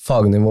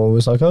fagnivå hvor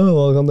vi snakker,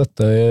 hva kan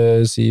dette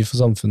si for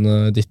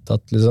samfunnet ditt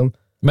at liksom?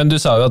 Men du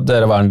sa jo at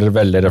dere var en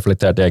veldig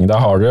reflektert gjeng, da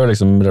har du jo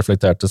liksom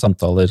reflekterte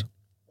samtaler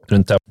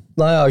rundt det.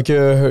 Nei, jeg har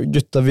ikke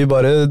gutta, vi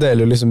bare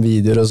deler jo liksom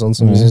videoer og sånt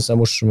som vi synes er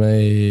morsomme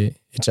i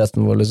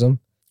chatten vår liksom.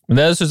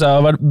 Men det synes jeg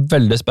har vært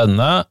veldig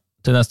spennende.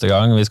 Til neste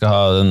gang vi skal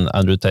ha den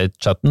Andrew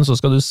Tate-chatten, så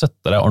skal du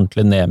sette deg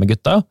ordentlig ned med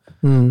gutta.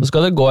 Så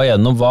skal dere gå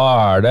igjennom hva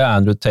er det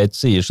Andrew Tate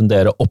sier som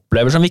dere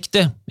opplever som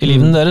viktig i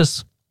livet deres.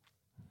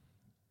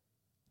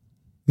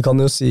 Vi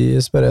kan jo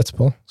spørre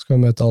etterpå. Skal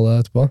vi møte alle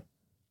etterpå?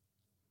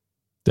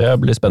 Det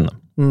blir spennende.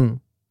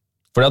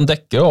 Fordi han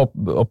dekker jo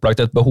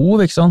opplagt et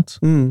behov, ikke sant?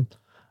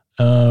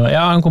 Jeg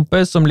har en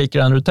kompis som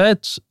liker Andrew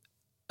Tate,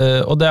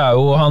 og det er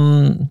jo han...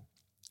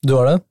 Du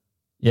har det?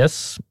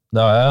 Yes,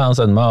 det har jeg.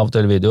 Han sender meg av og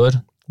til videoer.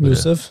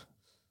 Josef?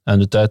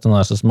 Andrew Tate, han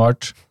er så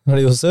smart. Er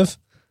det Josef?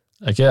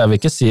 Jeg vil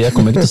ikke si, jeg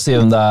kommer ikke til å si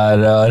hvem det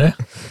er, Ari.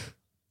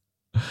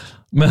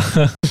 Men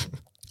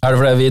er det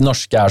fordi vi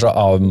norske er så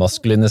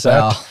avmaskulinisert?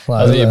 Ja,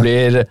 at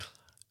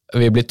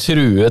vi blir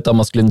truet av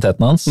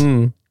maskuliniteten hans?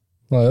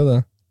 Det er jo det.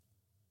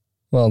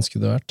 Hva annet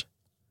skulle det vært?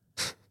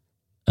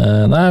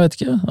 Nei, jeg vet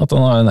ikke. At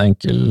han har en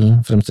enkel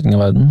fremstilling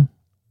av verden.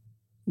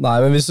 Nei,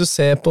 men hvis du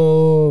ser på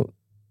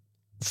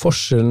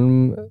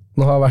forskjellen,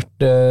 nå har jeg vært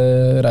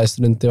reist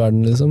rundt i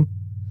verden liksom,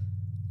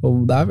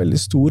 og det er veldig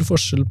stor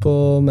forskjell på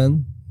menn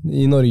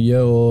i Norge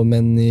og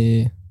menn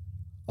i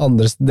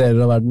andre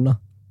deler av verden da.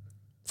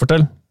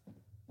 Fortell.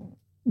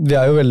 Vi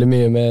er jo veldig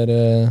mye mer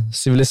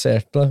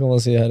siviliserte da, kan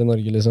man si, her i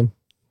Norge liksom.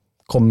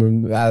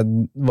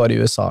 Jeg var i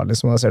USA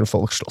liksom, jeg ser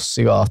folk slåss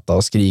i gata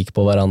og skriker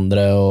på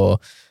hverandre og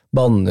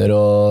banner,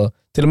 og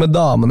til og med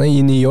damene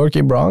i New York,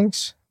 i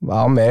Bronx,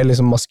 var mer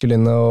liksom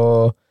maskuline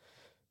og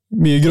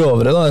mye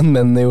grovere da, enn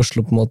menn i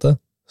Oslo på en måte.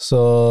 Så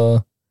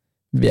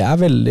vi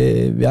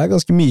er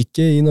ganske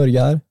myke i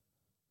Norge her.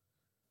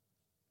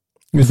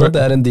 Uten at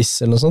det er en diss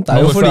eller noe sånt. Det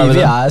er jo fordi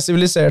vi er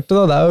siviliserte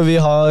da, det er jo vi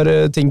har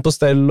ting på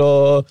stell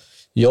og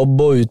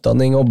jobb og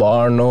utdanning og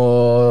barn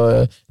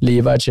og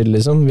livet er chill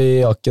liksom.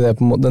 Vi har ikke det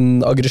på en måte, den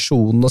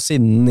aggresjonen og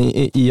sinnen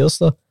i oss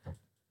da.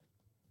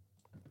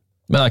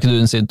 Men er ikke du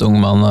en sint ung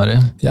mann, Ari?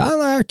 Ja,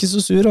 nei, jeg er ikke så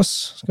sur, ass.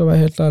 Skal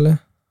være helt ærlig.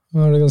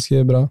 Jeg har det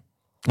ganske bra.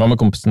 Hva med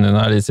kompisene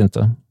dine? Er de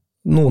sinte?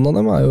 Noen av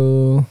dem er jo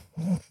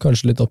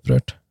kanskje litt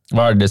opprørt.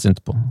 Hva er de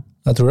sinte på?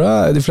 Jeg tror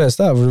de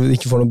fleste er fordi de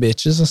ikke får noen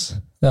bitches. Ass.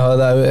 Det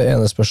er jo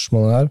ene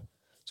spørsmålet her,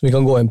 som vi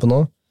kan gå inn på nå.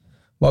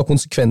 Hva er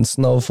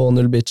konsekvensen av å få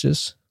 0 bitches?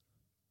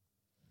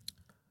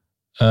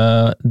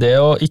 Det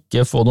å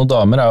ikke få noen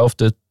damer er jo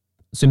ofte et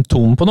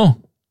symptom på noe.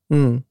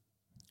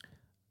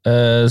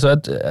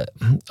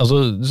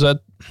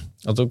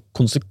 Altså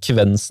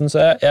konsekvensen, så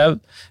jeg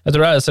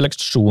tror det er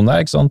seleksjon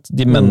her, ikke sant?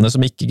 De mennene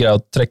som ikke greier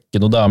å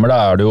trekke noen damer, da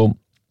er det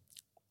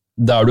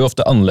jo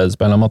ofte annerledes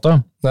på en eller annen måte.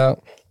 Ja.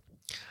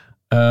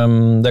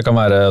 Det kan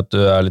være at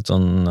du er litt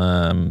sånn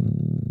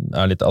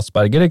er litt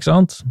Asperger, ikke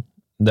sant?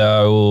 Det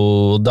er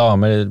jo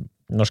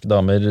norske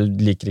damer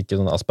liker ikke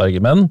sånne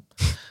Asperger-menn,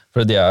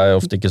 for de er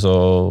ofte ikke så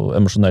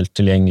emosjonelt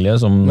tilgjengelige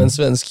som... Men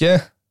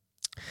svenske?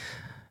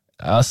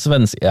 Ja,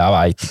 jeg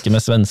vet ikke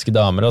med svenske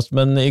damer,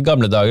 men i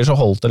gamle dager så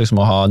holdt det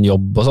liksom å ha en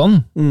jobb og sånn.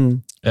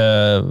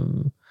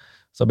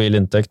 Stabil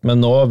inntekt,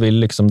 men nå vil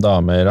liksom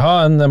damer ha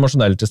en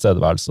emosjonell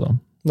tilstedeværelse.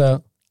 Ja.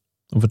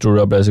 Hvorfor tror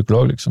du jeg ble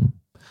psykolog, liksom?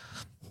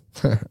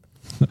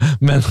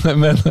 men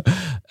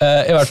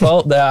i hvert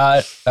fall, det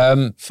er...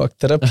 Fuck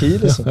terapi,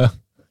 liksom.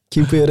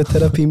 Hvem får gjøre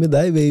terapi med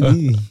deg,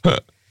 baby?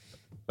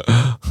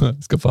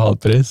 Skal få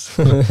halvpris.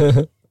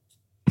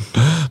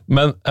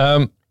 Men...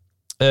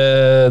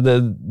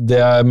 det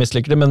jeg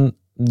misliker det, men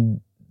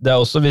det er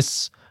også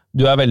hvis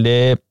du er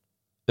veldig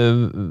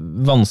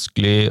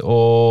vanskelig å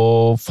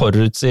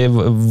forutsi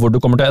hvor du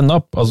kommer til å ende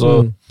opp.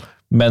 Altså,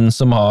 menn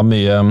som har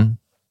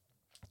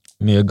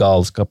mye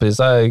galskap i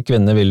seg,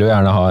 kvinner vil jo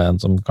gjerne ha en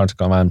som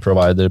kanskje kan være en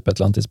provider på et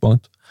eller annet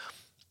tidspunkt.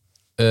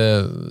 Så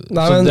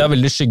det er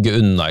veldig skygge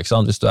unna, ikke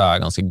sant, hvis du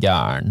er ganske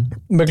gæren.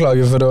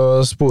 Beklager for å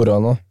spore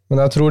av nå,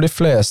 men jeg tror de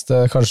fleste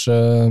kanskje...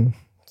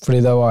 Fordi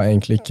det var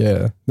egentlig ikke,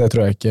 det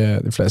tror jeg ikke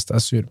de fleste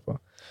er sur på.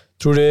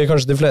 Tror de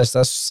kanskje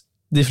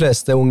de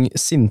fleste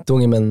sinte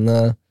unge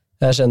mennene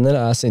jeg kjenner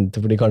er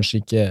sinte fordi de kanskje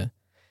ikke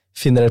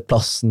finner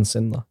plassen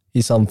sin da, i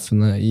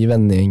samfunnet, i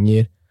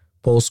vennegjenger,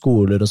 på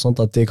skoler og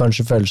sånt, at de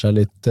kanskje føler seg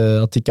litt,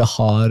 at de ikke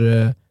har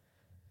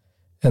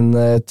en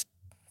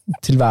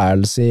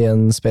tilværelse i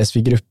en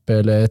spesifikk gruppe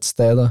eller et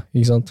sted da,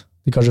 ikke sant?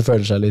 De kanskje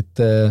føler seg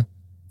litt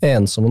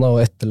ensomme da,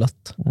 og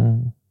etterlatt.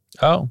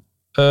 Ja,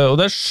 og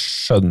det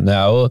skjønner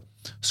jeg jo.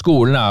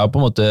 Skolen er jo på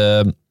en måte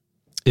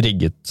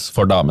rigget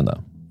for damene.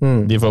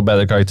 De får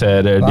bedre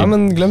karakterer. Nei,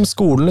 men glem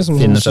skolen, liksom.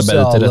 Finner seg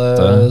bedre til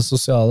rette.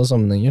 Sosiale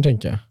sammenhenger,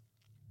 tenker jeg.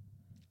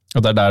 Og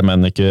det er der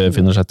menn ikke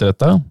finner seg til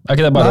rette? Er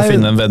ikke det bare å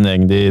finne en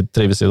vennegjeng de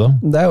trives i da?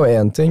 Det er jo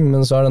en ting,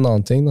 men så er det en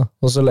annen ting da.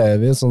 Og så lever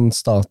vi i et sånn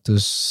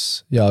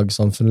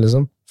status-jag-samfunn,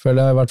 liksom.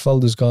 Føler jeg i hvert fall,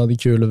 du skal ha de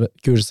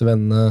kuleste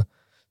vennene,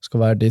 du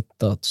skal være ditt,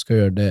 da, du skal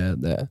gjøre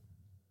det.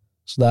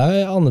 Så det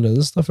er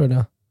annerledes da, føler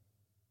jeg.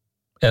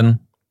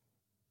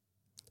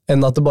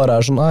 Enn at det bare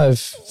er sånn,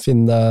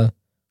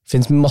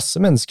 finnes masse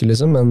mennesker,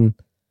 liksom, men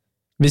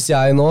hvis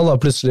jeg nå da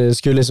plutselig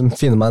skulle liksom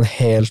finne meg en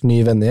helt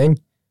ny vennegjeng,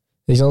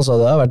 ikke sant, så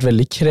hadde jeg vært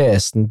veldig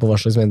kresen på hva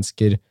slags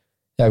mennesker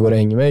jeg går og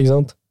henger med, ikke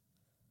sant?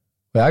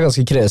 Og jeg er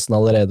ganske kresen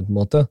allerede, på en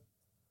måte.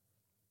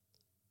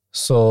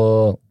 Så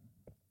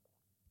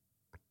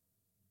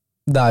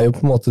det er jo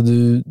på en måte,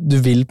 du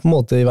vil på en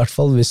måte, i hvert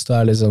fall hvis du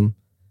er liksom,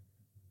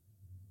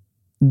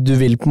 du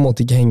vil på en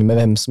måte ikke henge med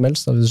hvem som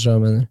helst, da, hvis du skjønner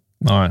hva jeg mener.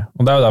 Nei,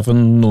 og det er jo derfor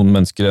noen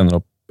mennesker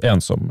ender opp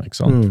ensomme,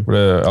 ikke sant?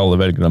 Fordi alle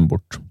velger dem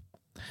bort.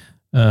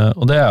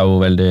 Og det er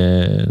jo veldig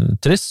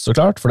trist, så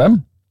klart, for dem.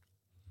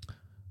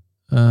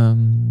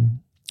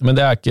 Men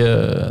det er ikke,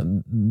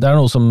 det er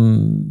noe som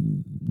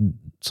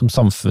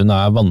samfunnet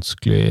er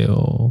vanskelig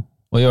å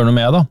gjøre noe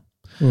med, da.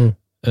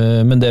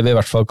 Men det vi i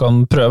hvert fall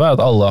kan prøve er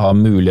at alle har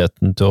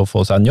muligheten til å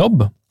få seg en jobb.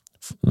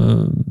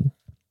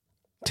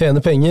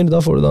 Tjene penger,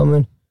 da får du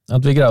damer.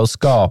 At vi greier å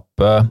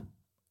skape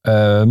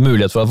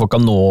mulighet for at folk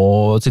kan nå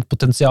sitt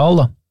potensial,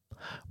 da.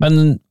 Men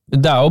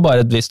det er jo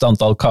bare et visst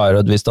antall karer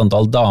og et visst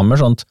antall damer,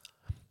 sånn at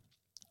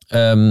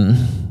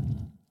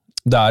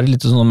det er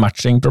litt sånn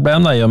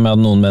matching-problem, da, i og med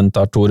at noen menn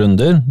tar 2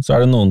 runder, så er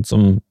det noen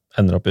som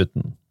ender opp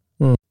uten.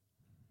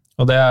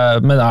 Og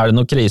men er det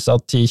noe krise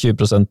at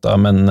 10-20% av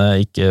mennene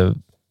ikke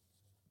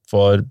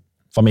får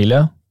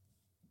familie?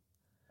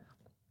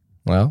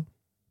 Ja.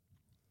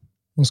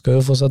 Man skal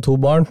jo få seg 2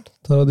 barn,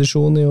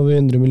 tradisjon i over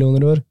 100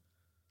 millioner år.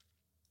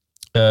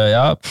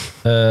 Ja,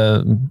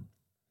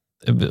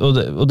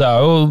 og det er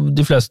jo,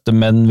 de fleste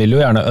menn vil jo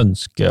gjerne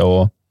ønske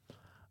å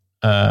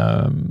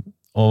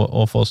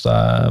få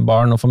seg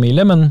barn og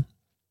familie, men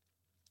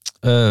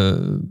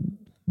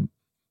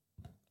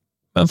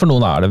for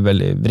noen er det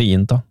veldig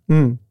vrient, da.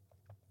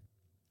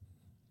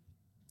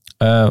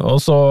 Og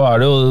så er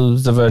det jo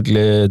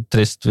selvfølgelig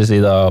trist hvis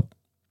de da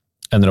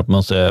ender opp med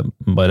å se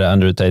bare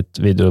Andrew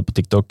Tate-videoer på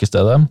TikTok i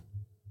stedet.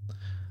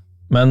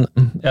 Men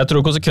jeg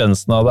tror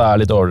konsekvensen av det er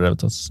litt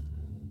overdrevet.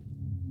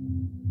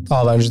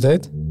 Av Andrew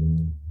Tate?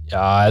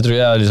 Ja, jeg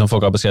tror liksom,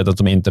 folk har beskrevet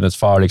det som internetts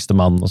farligste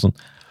mann og sånn.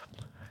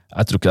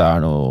 Jeg tror ikke det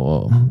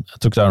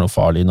er noe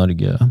farlig i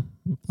Norge.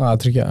 Nei, jeg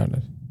tror ikke jeg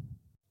heller.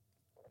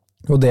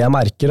 Og det jeg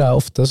merker er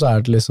ofte så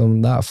er det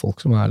liksom, det er folk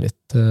som er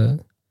litt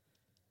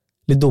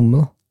dumme,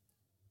 da.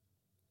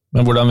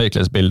 Men hvordan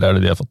virkelighetsbilde er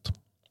det de har fått?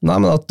 Nei,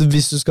 men at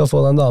hvis du skal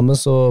få deg en dame,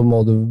 så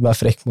må du være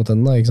frekk mot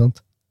henne, da, ikke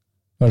sant?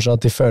 Kanskje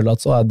at de føler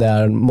at det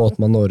er måten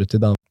man når ut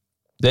til damer.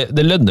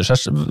 Det lønner seg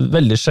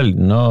veldig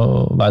sjelden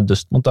å være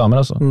dust mot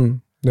damer, altså.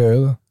 Det gjør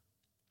jo det.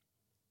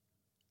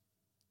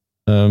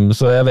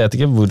 Så jeg vet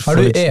ikke hvorfor... Er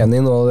du enig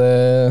i noe av det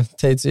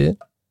Tate sier?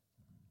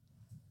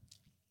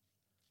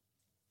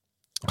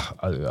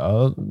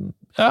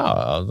 Ja,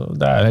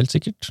 det er helt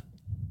sikkert.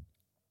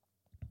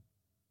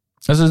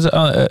 Jeg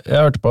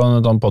hørte på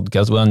en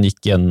podcast hvor han gikk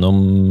gjennom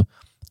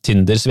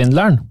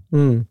Tinder-svindleren.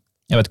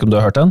 Jeg vet ikke om du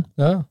har hørt den?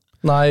 Ja.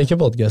 Nei, ikke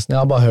podcasten.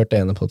 Jeg har bare hørt det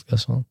ene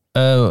podcasten.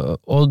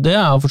 Og det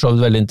er for så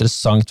vidt veldig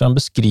interessant, for han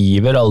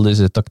beskriver alle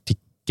disse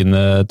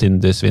taktikkene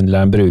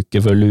Tinder-svindleren bruker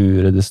for å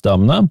lure disse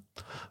damene.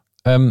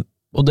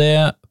 Og det,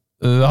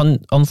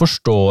 han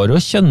forstår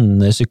og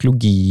kjenner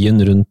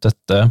psykologien rundt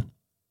dette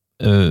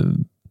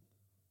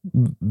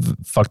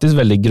faktisk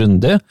veldig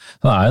grundig.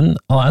 Han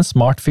er en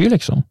smart fyr,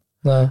 liksom.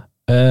 Ja.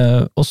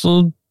 Og så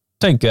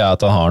tenker jeg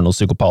at han har noen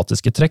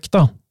psykopatiske trekk,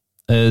 da.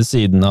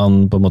 Siden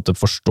han på en måte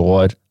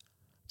forstår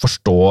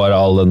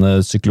all denne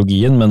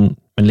psykologien, men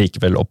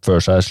likevel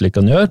oppfører seg slik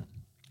han gjør.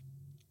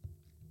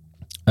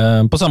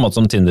 På samme måte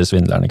som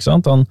Tinder-svindleren, ikke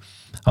sant?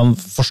 Han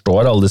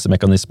forstår alle disse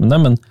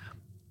mekanismene,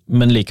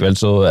 men likevel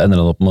så ender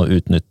han opp med å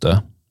utnytte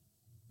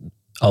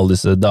alle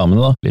disse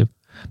damene, da.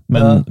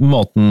 Men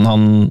måten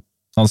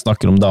han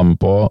snakker om damer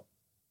på,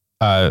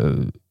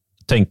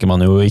 tenker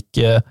man jo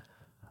ikke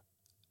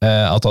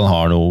at han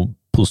har noe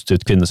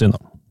positivt kvinnesyn,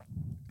 da.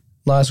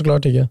 Nei, så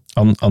klart ikke.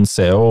 Han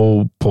ser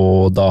jo på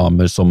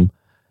damer som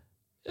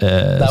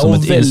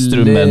et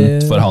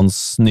instrument for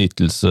hans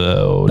nytelse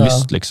og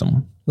lyst,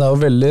 liksom. Det er jo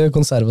veldig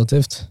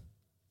konservativt.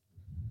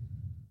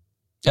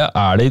 Ja,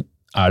 er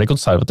det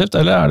konservativt,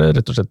 eller er det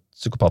rett og slett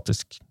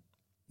psykopatisk?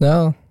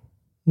 Ja,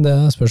 det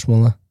er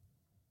spørsmålet.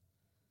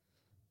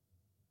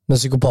 Men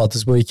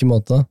psykopatisk på hvilken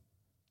måte?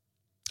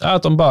 Ja,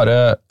 at han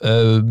bare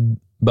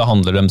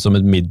behandler dem som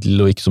et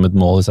middel og ikke som et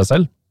mål i seg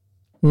selv.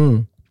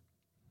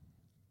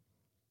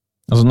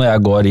 Altså når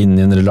jeg går inn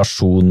i en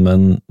relasjon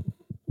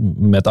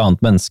med et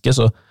annet menneske,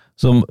 så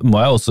må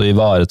jeg også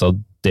ivareta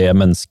det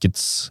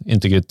menneskets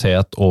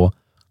integritet og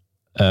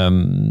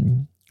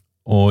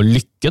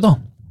lykke da.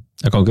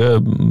 Jeg kan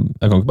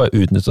ikke bare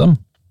utnytte dem.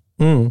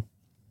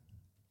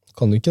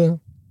 Kan du ikke det?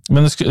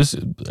 Men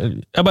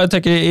jeg bare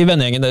tenker, i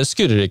vennegjengen dere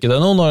skurrer ikke det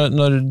nå,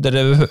 når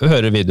dere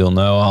hører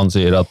videoene, og han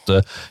sier at,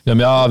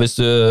 hvis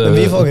du... Men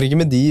vi fucker ikke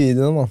med de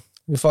videoene, man.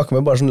 Vi fucker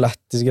med bare sånn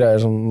lættis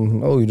greier,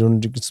 sånn, oh, you don't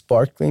drink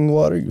sparkling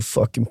water, you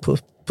fucking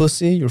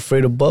pussy, you're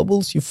afraid of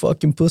bubbles, you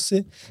fucking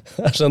pussy.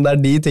 Det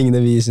er de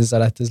tingene vi synes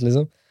er lættis,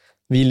 liksom.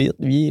 Vi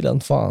gir den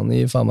faen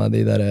meg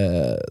de der...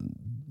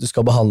 Du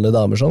skal behandle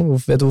damer sånn.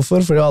 Vet du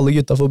hvorfor? Fordi alle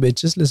gutta får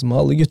bitches, liksom.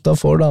 Alle gutta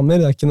får damer.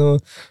 Det er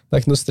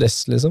ikke noe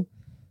stress, liksom.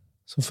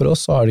 Så for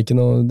oss så er det ikke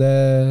noe... Det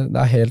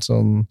er helt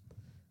sånn...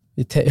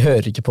 Vi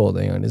hører ikke på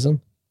det engang, liksom.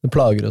 Det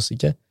plager oss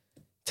ikke.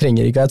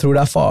 Trenger ikke. Jeg tror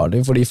det er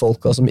farlig for de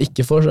folka som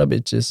ikke får seg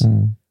bitches.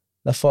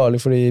 Det er farlig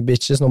for de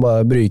bitches. Nå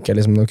bare bruker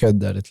jeg liksom noe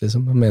kødder litt,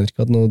 liksom. Jeg mener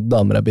ikke at noen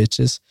damer er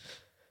bitches.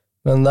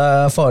 Men det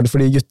er farlig for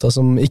de gutta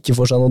som ikke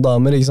får seg noen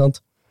damer, ikke sant?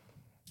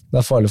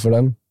 Det er farlig for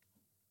dem.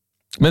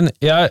 Men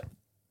jeg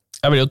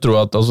vil jo tro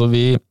at altså,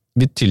 vi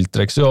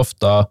tiltrekkes jo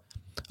ofte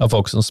av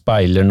folk som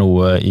speiler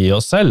noe i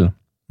oss selv.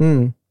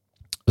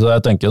 Så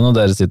jeg tenker jo når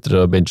dere sitter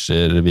og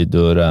binger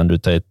videoer av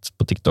Andrew Tate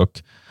på TikTok,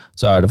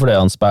 så er det fordi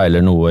han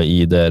speiler noe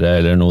i dere,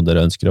 eller noe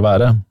dere ønsker å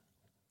være.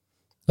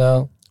 Ja.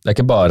 Det er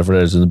ikke bare fordi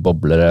dere synes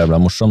bobler er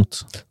jævla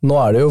morsomt. Nå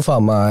er det jo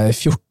faen meg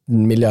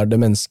 14 milliarder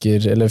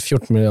mennesker, eller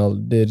 14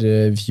 milliarder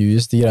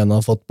views de greiene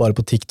har fått bare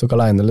på TikTok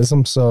alene,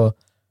 liksom, så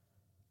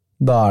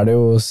da er det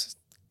jo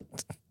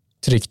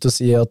trygt å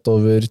si at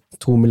over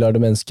 2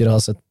 milliarder mennesker har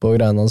sett på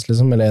greiene hans,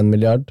 liksom, eller 1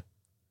 milliard.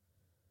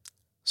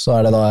 Så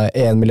er det da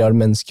 1 milliard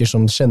mennesker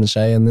som kjenner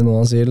seg igjen i noe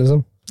han sier,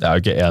 liksom. Det er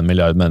jo ikke 1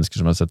 milliard mennesker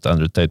som har sett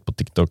Andrew Tate på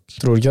TikTok.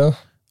 Tror du ikke det?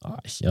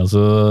 Nei,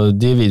 altså,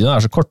 de videoene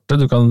er så korte,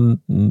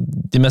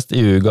 de mest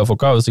iuga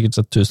folka har jo sikkert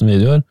sett 1000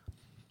 videoer.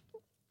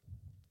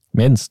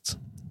 Minst.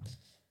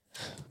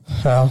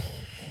 Ja.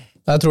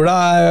 Jeg tror det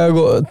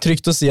er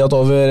trygt å si at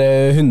over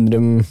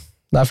 100,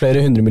 det er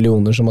flere 100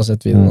 millioner som har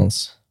sett videoen hans.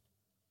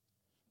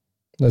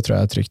 Det tror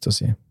jeg er trygt å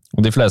si.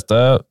 Og de fleste,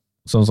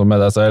 sånn som med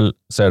deg selv,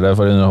 ser det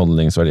for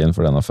underholdningsverdien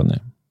for den er funny.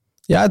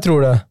 Jeg tror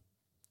det.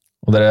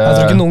 Jeg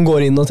tror ikke noen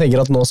går inn og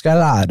tenker at nå skal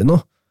jeg lære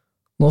noe.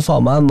 Nå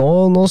skal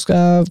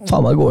jeg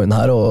faen meg gå inn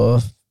her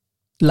og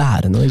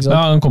lære noe, ikke sant?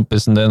 Ja, en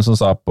kompisen din som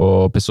sa på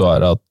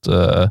pissoaret at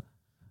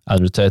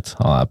Andrew Tate,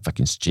 han er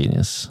fucking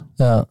genius.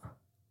 Ja.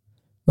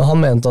 Men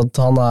han mente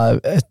at han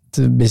er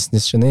et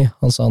business-geni.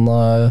 Han sa han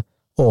har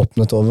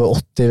åpnet over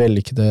 80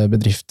 vellykkede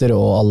bedrifter,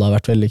 og alle har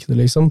vært vellykkede,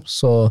 liksom.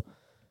 Så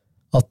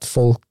at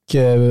folk,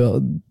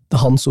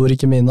 hans ord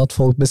ikke mine, at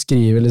folk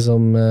beskriver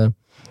liksom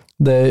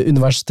det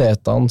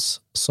universitetet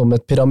hans som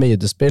et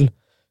pyramidespill,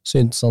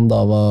 syntes han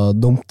da var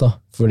dumt da,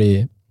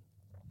 fordi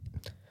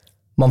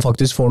man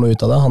faktisk får noe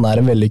ut av det. Han er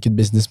en vellykket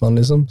businessmann,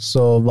 liksom,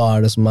 så hva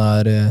er det som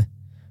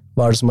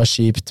er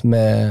kjipt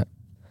med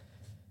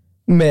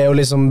å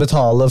liksom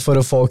betale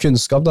for å få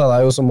kunnskap da? Det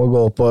er jo som å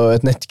gå på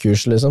et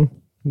nettkurs, liksom.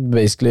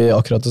 Basically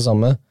akkurat det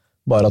samme.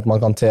 Bare at man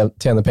kan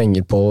tjene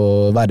penger på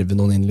å verve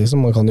noen inn,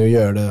 liksom. Man kan jo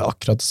gjøre det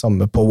akkurat det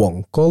samme på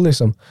OneCall,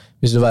 liksom.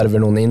 Hvis du verver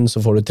noen inn,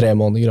 så får du 3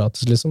 måneder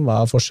gratis, liksom.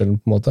 Hva er forskjellen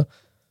på en måte?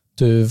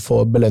 Du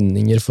får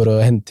belønninger for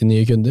å hente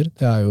nye kunder.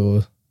 Det er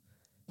jo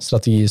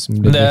strategi som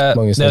blir brukt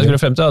mange steder. Det jeg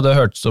skulle frem til, det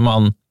hørtes som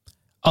han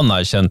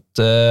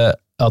anerkjente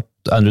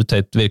at Andrew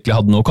Tate virkelig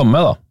hadde noe å komme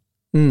med, da.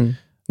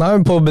 Nei,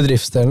 men på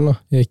bedriftsdelen, da.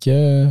 Ikke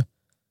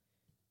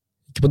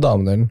på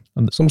damedelen.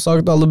 Som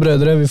sagt, alle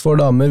brødre, vi får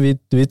damer,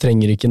 vi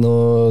trenger ikke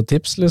noe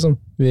tips, liksom.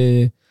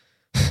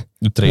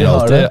 Du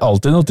trenger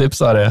alltid noe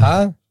tips, er det? Hæ?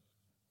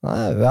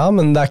 Nei, ja,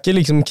 men det er ikke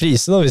liksom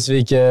krise da, hvis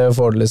vi ikke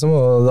får det, liksom,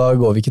 og da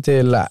går vi ikke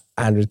til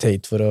Andrew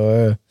Tate for å...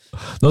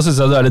 Nå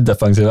synes jeg du er litt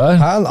defensiv her.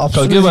 Hæ,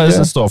 kan ikke du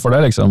bare stå for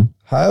det, liksom?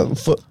 Hæ?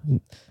 Før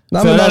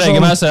jeg legger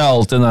meg, ser jeg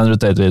alltid en Andrew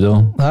Tate-video.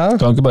 Hæ?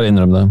 Kan ikke bare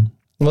innrømme det.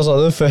 Hva sa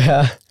du før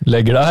jeg...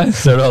 Legger deg?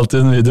 Ser du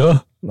alltid en video?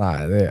 Nei,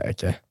 det gjør jeg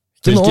ikke.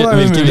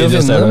 Hvilke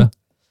videoer ser du?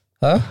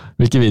 Hæ?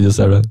 Hvilke videoer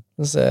ser du?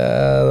 Nå ser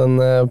jeg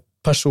den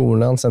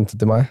personen han sendte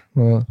til meg.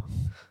 Nå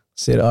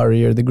sier Ari,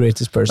 you're the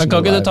greatest person. Men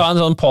kan ikke du ta en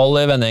sånn poll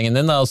i vennegjengen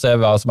din da, og se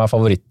hva som er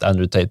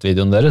favoritt-Andrew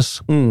Tate-videoen deres?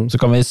 Så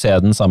kan vi se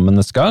den sammen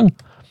neste gang.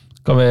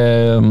 Kan vi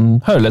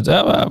høre litt,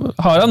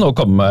 har jeg noe å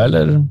komme med,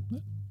 eller?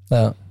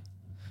 Ja.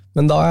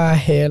 Men da er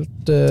jeg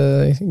helt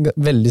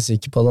veldig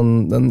sikker på at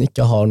den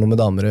ikke har noe med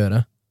damer å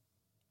gjøre.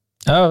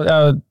 Ja,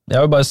 jeg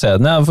vil bare se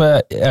den, for jeg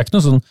er ikke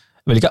noe sånn,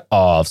 jeg vil ikke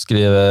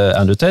avskrive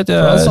Andrew Tate.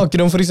 Han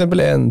snakker om for eksempel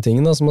en ting,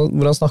 da,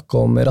 hvor han snakker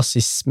om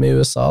rasisme i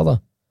USA, da.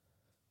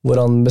 Hvor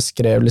han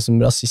beskrev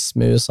liksom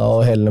rasisme i USA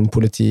og hele den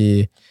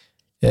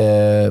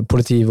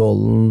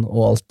politivolden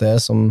og alt det,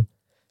 som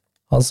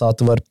han sa at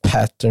det var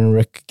pattern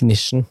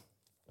recognition.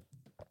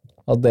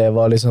 At det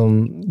var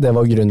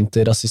grunnen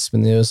til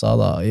rasismen i USA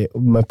da,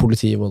 med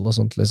politivold og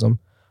sånt, liksom.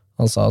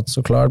 Han sa at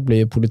så klart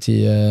blir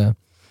politiet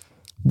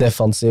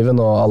defensive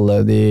når alle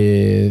de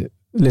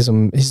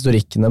liksom,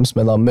 historikken deres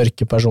med da,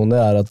 mørke personer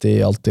er at de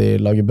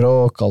alltid lager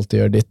bråk, alltid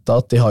gjør ditt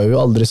datt. De har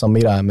jo aldri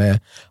samme greie med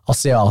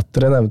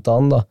asiatere, nevnte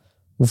han da,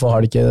 Hvorfor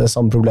har de ikke det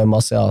samme problem med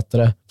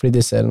asiatere? Fordi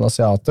de ser en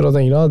asiater og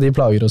tenker, de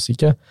plager oss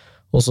ikke.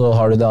 Og så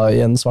har du da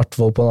igjen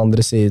svartfolk på den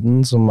andre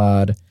siden,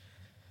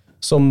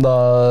 som da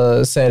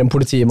ser en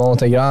politimann og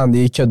tenker,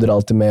 de kødder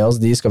alltid med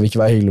oss, de skal vi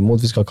ikke være hyggelige mot,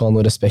 vi skal ikke ha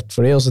noe respekt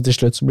for de, og så til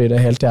slutt så blir det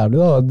helt jævlig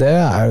da. Det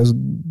er jo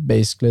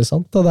basically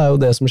sant da, det er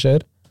jo det som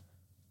skjer.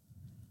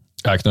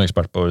 Jeg er ikke noen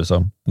ekspert på USA,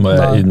 må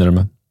jeg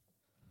innrømme.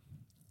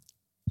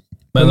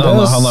 Men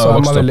han har jo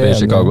vokst opp i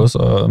Chicago,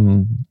 så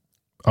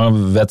han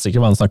vet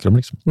sikkert hva han snakker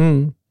om, liksom.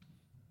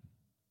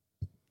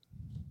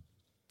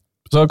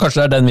 Så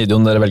kanskje det er den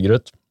videoen dere velger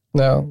ut?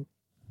 Ja.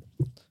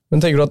 Men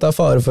tenker du at det er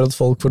fare for at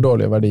folk får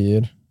dårlige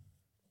verdier?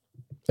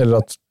 Eller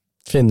at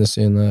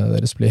kvinnesynet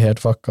deres blir helt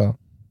fucka?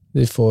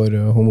 De får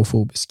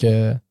homofobiske...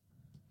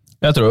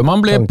 Jeg tror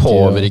man blir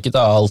påvirket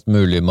av alt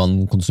mulig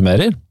man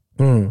konsumerer.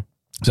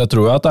 Så jeg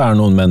tror at det er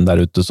noen menn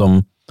der ute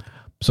som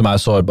er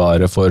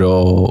sårbare for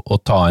å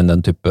ta inn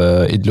den type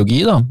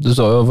ideologi. Da. Du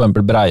så jo for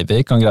eksempel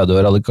Breivik, han greide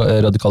å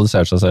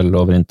radikalisere seg selv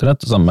over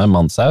internett, det samme med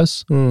Manshaus.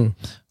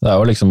 Det er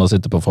jo liksom å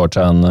sitte på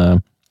 4chan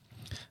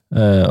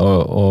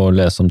og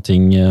lese om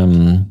ting...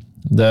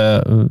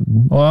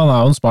 og han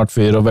er jo en smart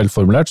fyr og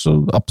velformulert, så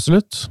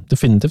absolutt,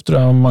 definitivt tror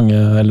jeg mange,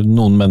 eller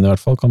noen menn i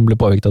hvert fall, kan bli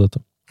påvirket av dette.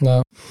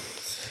 Ja,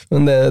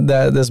 men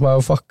det som er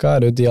jo fucka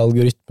er jo, de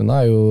algoritmene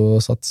er jo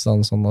satt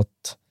sånn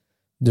at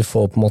du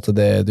får på en måte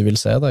det du vil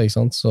se da, ikke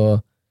sant?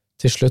 Så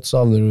til slutt så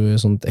havner du i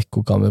sånt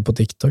ekkokammer på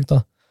TikTok da,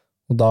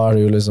 og da er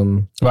det jo liksom...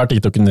 Hva er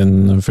TikToken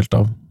din fylt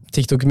av?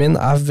 TikToken min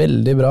er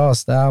veldig bra,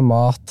 det er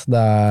mat, det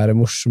er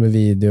morsomme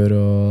videoer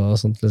og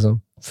sånt liksom.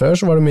 Før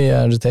så var det mye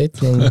Andrew Tate,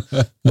 men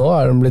nå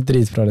er den blitt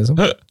dritbra, liksom.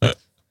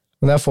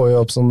 Men jeg får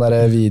jo opp sånne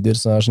der videoer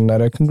som er sånn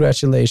der,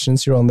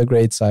 congratulations, you're on the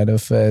great side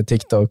of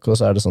TikTok, og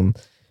så er det sånn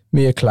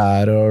mye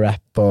klær og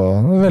rap,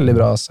 og veldig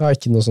bra, så jeg har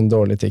ikke noe sånn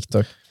dårlig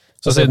TikTok.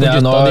 Så se på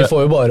gutta, de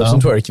får jo bare opp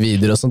sånn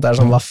twerk-videoer og sånt, det er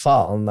sånn, hva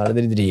faen er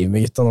det dere driver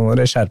med, gutta, nå må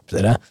dere skjerpe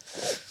dere.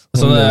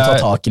 Så dere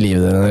tar tak i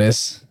livet deres.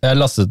 Jeg har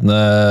lastet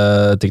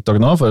ned TikTok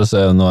nå for å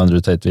se noen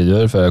Andrew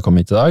Tate-videoer før jeg kom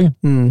hit i dag.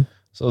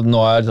 Så nå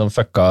er sånn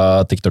fucka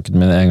TikToken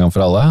min en gang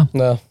for alle.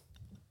 Ja.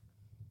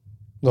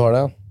 Du har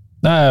det, ja.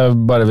 Nei,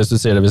 bare hvis du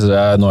sier det,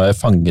 nå er jeg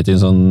fanget i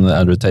en sånn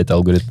Andrew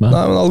Tate-algoritme.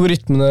 Nei, men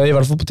algoritmene, i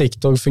hvert fall på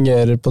TikTok,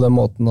 fungerer på den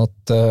måten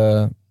at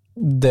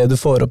det du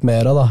får opp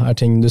mer av da, er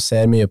ting du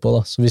ser mye på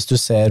da. Så hvis du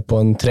ser på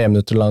en 3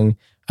 minutter lang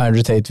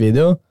Andrew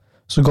Tate-video,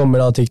 så kommer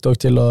da TikTok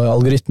til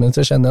algoritmen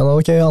til å kjenne igjen,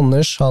 ok,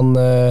 Anders, han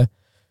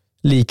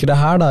liker det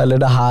her da, eller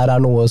det her er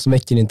noe som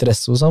vekker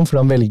interesse hos ham, for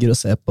han velger å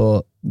se på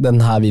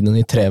denne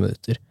videoen i 3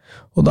 minutter.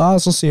 Og da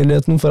er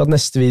sannsynligheten for at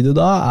neste video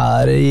da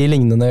er i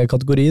lignende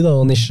kategori da,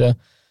 og nisje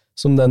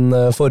som den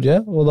forrige,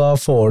 og da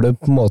får du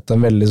på en måte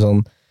en veldig sånn,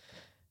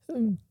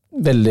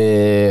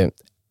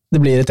 det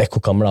blir et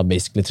ekkokammer da,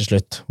 basically til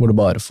slutt, hvor du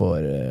bare får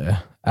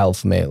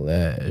alpha male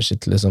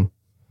shit, liksom.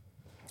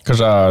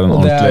 Kanskje er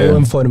og det er jo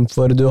en form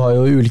for, du har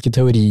jo ulike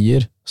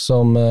teorier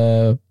som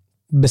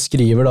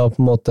beskriver da på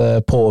en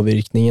måte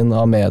påvirkningen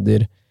av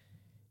medier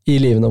i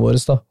livene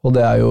våre da, og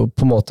det er jo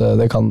på en måte,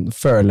 det kan,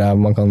 føle jeg,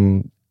 man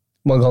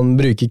kan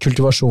bruke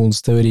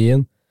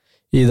kultivasjonsteorien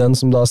i den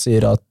som da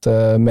sier at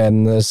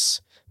mediene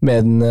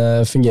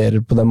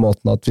fungerer på den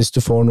måten at hvis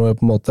du får noe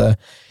på en måte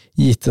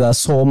gitt til deg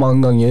så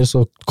mange ganger,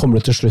 så kommer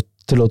du til slutt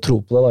til å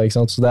tro på det da,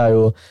 ikke sant? Så det er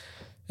jo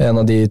en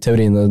av de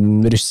teoriene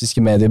den russiske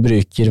medier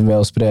bruker ved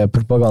å spre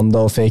propaganda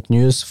og fake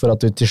news for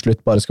at du til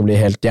slutt bare skal bli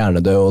helt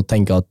hjernedød og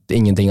tenke at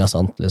ingenting er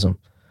sant, liksom.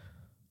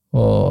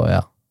 Og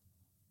ja,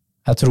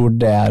 jeg tror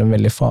det er en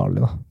veldig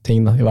farlig ting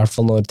da, i hvert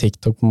fall når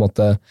TikTok på en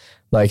måte,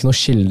 det er ikke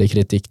noe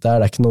kildekritikk der,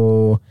 det er ikke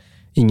noe,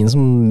 ingen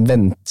som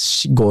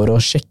går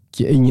og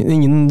sjekker,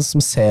 ingen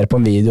som ser på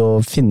en video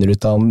og finner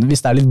ut av,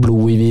 hvis det er litt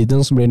blod i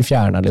videoen så blir den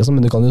fjernet liksom,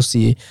 men du kan jo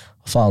si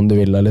hva faen du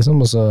vil da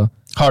liksom, og så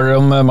har du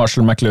om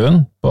Marshall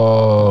McLuhan på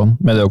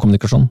medie og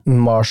kommunikasjon?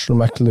 Marshall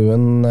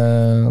McLuhan,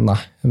 nei,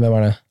 hvem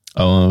er det?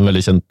 Ja, en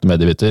veldig kjent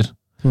medieviter.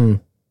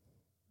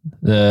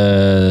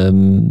 The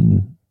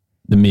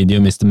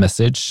medium is the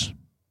message.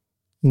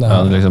 Nei,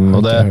 ja, liksom,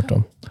 og det har jeg hørt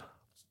om.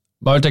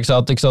 Bare tenk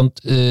seg at, ikke sant,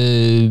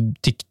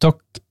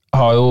 TikTok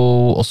har jo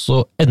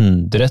også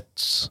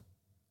endret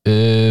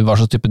hva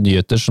slags type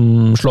nyheter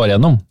som slår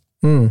igjennom.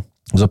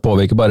 Så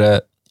påvirker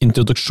bare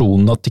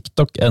introduksjonen av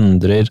TikTok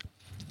endrer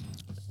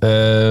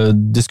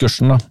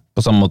diskursen da, på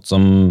samme måte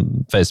som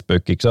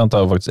Facebook, ikke sant,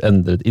 har faktisk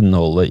endret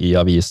innholdet i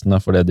avisene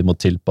fordi de må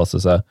tilpasse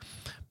seg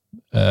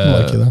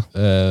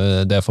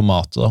det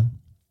formatet da.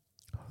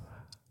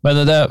 Men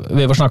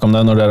vi får snakke om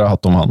det når dere har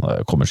hatt om han,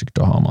 jeg kommer sikkert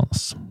til å ha om han.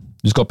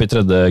 Du skal opp i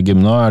 3.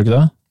 gym nå, er det ikke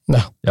det?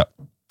 Ja.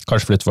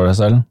 Kanskje flytte for deg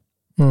selv?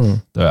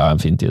 Det er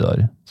en fin tid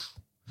der.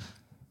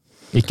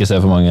 Ikke se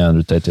for mange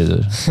Andrew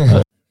Tate-videoer.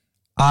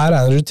 Er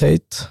Andrew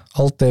Tate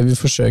alt det vi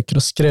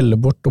forsøker å skrelle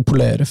bort og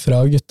polere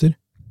fra gutter?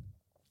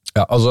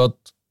 Ja, altså at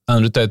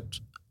Andrew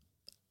Tate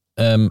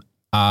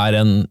er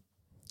en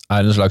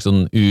slags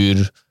sånn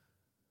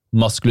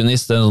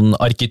urmaskulinist, en sånn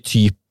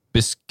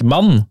arketypisk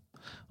mann,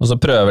 og så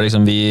prøver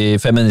liksom vi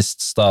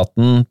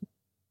feministstaten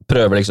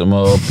prøver liksom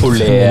å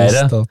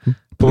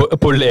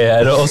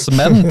polere oss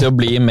menn til å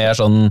bli mer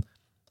sånn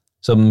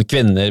som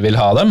kvinner vil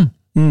ha dem.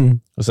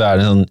 Og så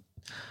det sånn,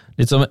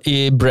 litt som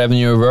i Brave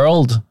New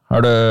World, har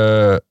du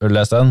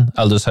lest den?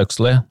 Aldous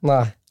Huxley?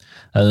 Nei.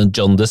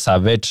 John the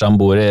Savage, han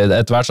bor i,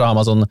 etter hvert så har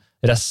man sånn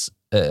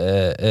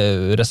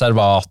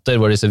reservater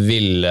hvor disse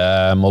ville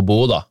må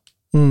bo da.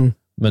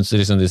 Mens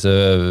liksom disse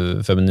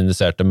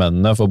feminiserte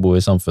mennene får bo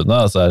i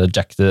samfunnet, og så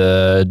det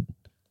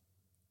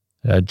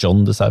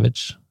John the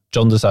Savage.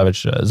 John the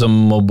Savage, som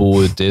må bo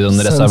ute i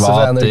sånn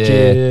reservat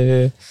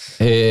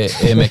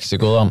i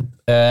Mexico da.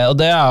 Og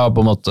det på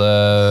en måte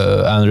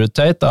Andrew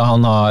Tate, da.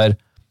 Han har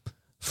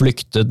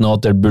flyktet nå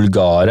til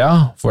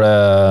Bulgaria, for det...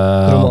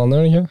 Romania,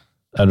 ikke?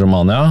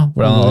 Romania,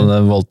 hvor han hadde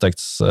en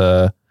voldtekts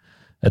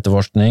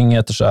etterforskning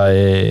etter seg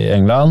i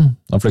England.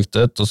 Han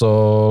flyktet, og så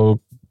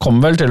kom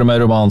vel til og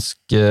med romansk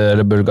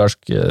eller bulgarsk,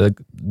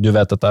 du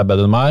vet dette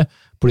bedre enn meg,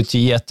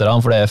 politi etter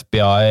han, fordi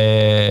FBI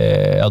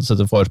hadde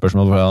sett en forespørsel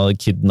hvor han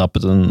hadde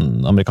kidnappet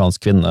en amerikansk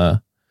kvinne.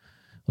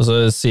 Og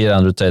så sier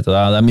Andrew Tate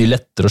det mye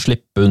lettere å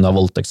slippe unna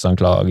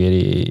voldtektsanklager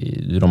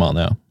i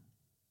Romania.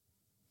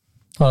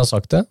 Har han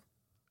sagt det?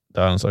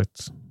 Det har han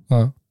sagt.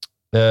 Ja.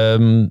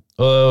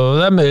 Og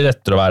det mye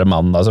lettere å være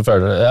mann da,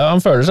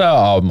 han føler seg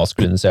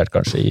avmaskulinisert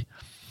kanskje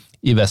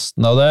i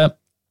Vesten, og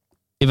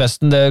i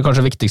Vesten det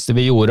kanskje viktigste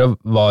vi gjorde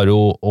var jo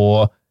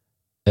å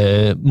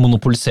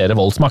monopolisere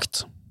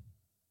voldsmakt.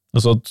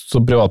 Altså,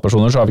 som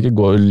privatpersoner så har vi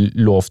ikke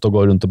lov til å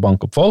gå rundt og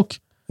banke opp folk,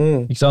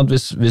 ikke sant?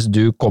 Hvis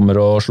du kommer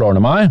og slår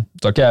ned meg,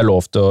 så har ikke jeg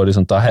lov til å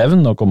liksom, ta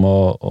hevn og komme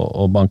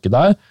og banke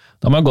deg,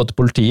 da må jeg gå til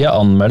politiet,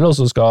 anmelde, og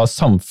så skal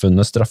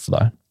samfunnet straffe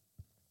deg.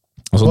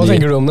 Altså, hva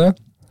tenker du om det?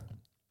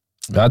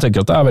 Jeg tenker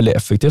at det veldig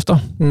effektivt da.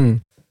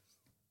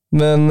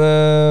 Men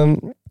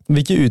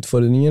hvilke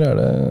utfordringer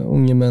det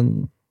unge menn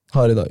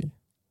har i dag?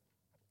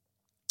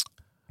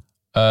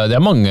 Det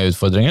mange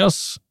utfordringer,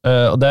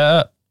 og det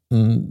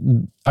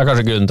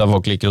kanskje grunnen til at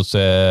folk liker å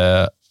se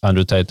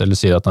Andrew Tate eller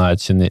sier at han et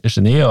geni,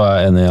 og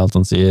enig i alt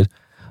han sier,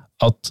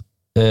 at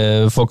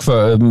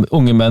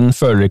unge menn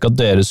føler ikke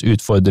at deres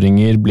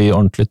utfordringer blir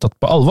ordentlig tatt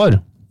på alvor.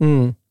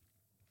 Men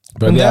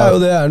det jo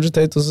det Andrew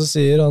Tate også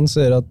sier, han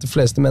sier at de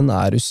fleste menn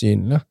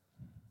usynlige.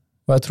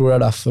 Og jeg tror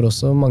det derfor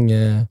også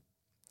mange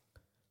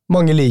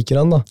liker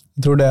han da.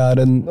 Jeg tror det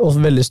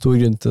en veldig stor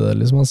grunn til det.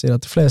 Liksom. Han sier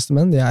at de fleste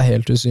menn, de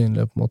helt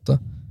usynlige på en måte.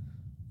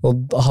 Og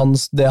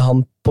det han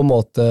på en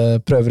måte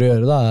prøver å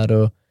gjøre da,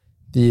 å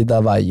gi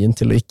deg veien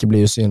til å ikke bli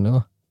usynlig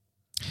da.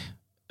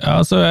 Ja,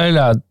 så jeg vil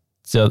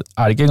si at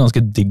det ikke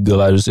ganske digg å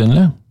være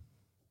usynlig?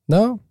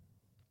 Ja.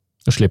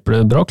 Så slipper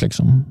du bråk,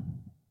 liksom.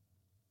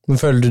 Men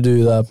føler du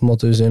deg på en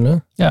måte usynlig?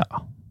 Ja.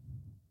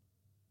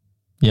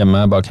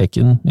 Hjemme bak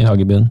hekken i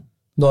hagebyen.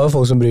 Du har jo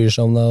folk som bryr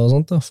seg om deg og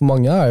sånt da. For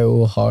mange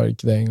har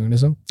ikke det engang,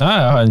 liksom. Ja,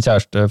 jeg har en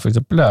kjæreste, for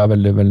eksempel, jeg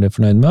veldig, veldig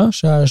fornøyd med.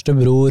 Kjæreste,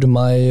 bror,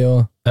 meg og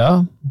ja,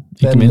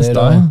 ikke minst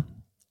deg.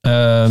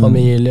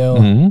 Familie og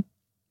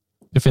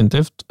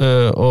definitivt.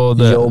 Og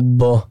det,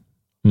 jobb og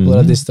når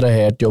det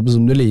distrahert jobb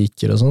som du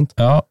liker og sånt.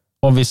 Ja,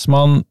 og hvis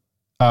man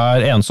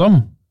ensom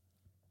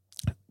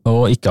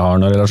og ikke har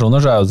noen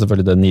relasjoner, så jo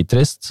selvfølgelig det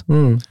nitrist.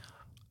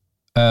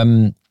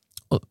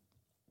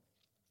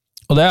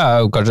 Og det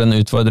jo kanskje en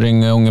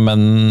utfordring unge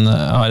menn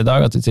har i dag,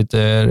 at de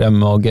sitter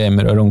hjemme og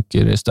gamer og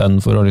runker i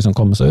stedet for å liksom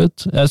komme seg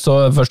ut. Jeg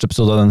så første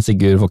episode av den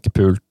Sigurd får ikke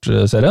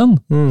pult-serien,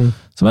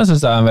 som jeg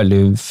synes en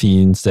veldig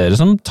fin serie,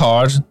 som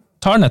tar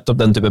nettopp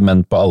den type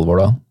menn på alvor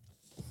da.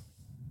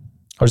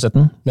 Har du sett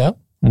den? Ja,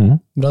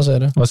 bra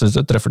serie. Hva synes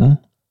du? Treffer den?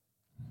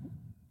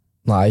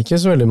 Nei, ikke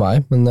så veldig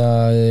meg, men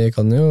jeg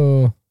kan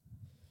jo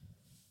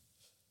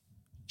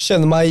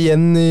kjenne meg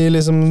igjen i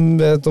liksom,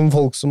 vet om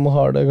folk som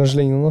har det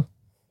kanskje lignende da.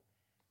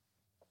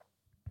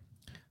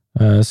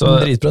 Så,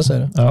 dritbra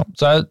serie. Ja,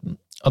 så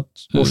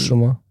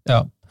morsomme.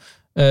 Ja.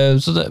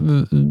 Så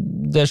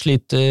det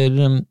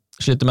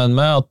sliter menn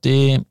med at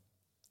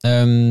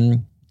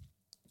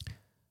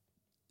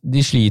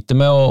de sliter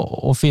med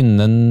å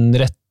finne en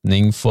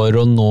retning for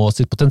å nå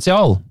sitt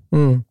potensial.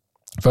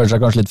 Føler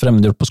seg kanskje litt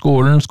fremmedgjort på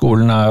skolen.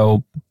 Skolen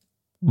jo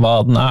hva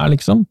den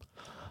liksom.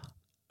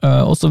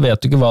 Og så vet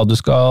du ikke hva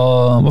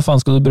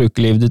faen skal du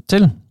bruke livet ditt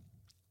til?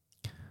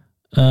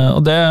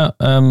 Og det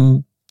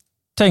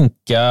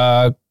tenker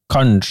jeg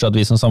kanskje at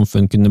vi som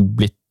samfunn kunne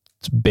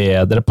blitt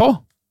bedre på,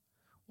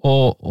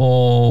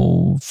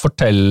 og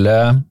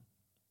fortelle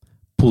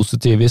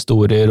positive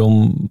historier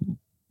om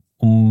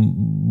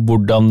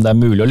hvordan det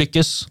mulig å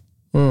lykkes,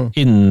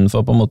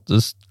 innenfor på en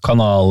måte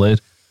kanaler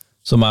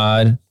som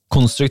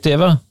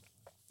konstruktive.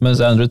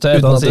 Mens Andrew Tate,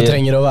 uten at det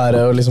trenger å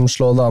være å liksom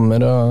slå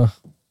damer og...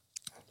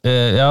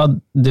 Ja,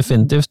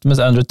 definitivt.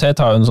 Mens Andrew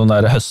Tate har jo en sånn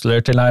der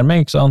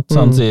hustler-tilnærming, ikke sant?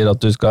 Så han sier at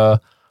du skal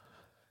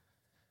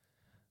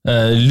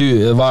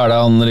hva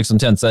det han liksom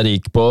tjente seg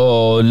rik på,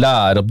 og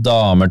lære opp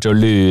damer til å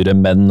lure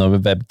menn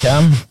over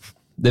webcam.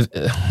 Det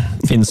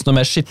finnes noe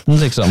mer skitten,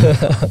 liksom.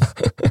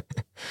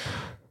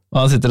 Og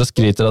han sitter og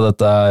skryter av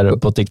dette her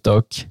på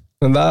TikTok.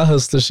 Men det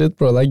hustler shit,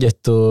 bro. Det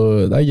ghetto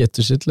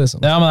shit,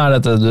 liksom. Ja, men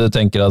dette du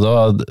tenker at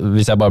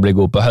hvis jeg bare blir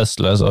god på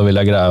hustle, så vil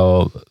jeg greie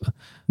å...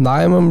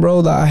 Nei, men bro,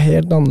 det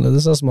helt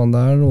annerledes, altså, man.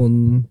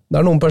 Det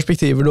noen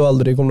perspektiver du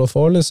aldri kommer til å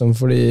få, liksom,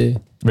 fordi...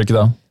 Hvilke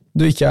da?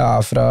 du ikke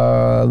er fra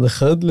the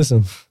hood,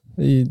 liksom.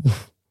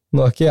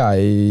 Nå er ikke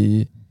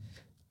jeg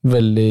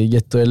veldig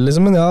gettoell,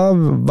 liksom, men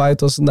jeg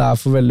vet også det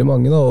for veldig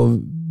mange, da, og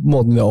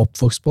måten vi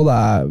oppvokst på,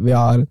 vi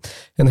har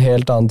en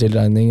helt annen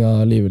tilregning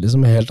av livet,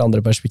 liksom, helt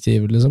andre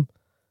perspektiver, liksom.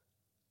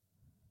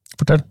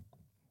 Fortell.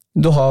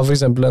 Du har for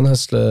eksempel den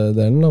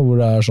høstledelen, da, hvor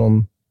det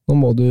sånn, nå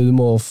må du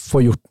må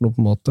få gjort noe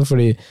på en måte,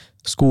 fordi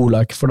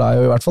skole ikke for deg,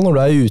 og i hvert fall når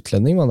du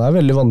utlending, man, det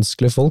veldig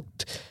vanskelig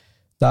folk.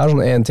 Det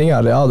sånn, en ting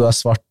ja, du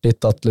svart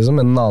ditt at, liksom,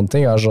 men en annen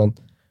ting sånn,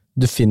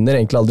 du finner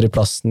egentlig aldri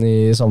plassen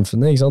i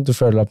samfunnet, ikke sant? Du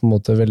føler deg på en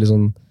måte veldig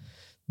sånn,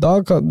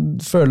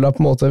 føler deg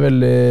på en måte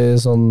veldig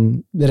sånn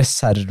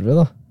reserve,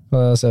 da,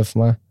 kan jeg se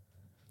for meg.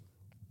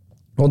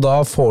 Og da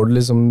får du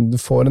liksom, du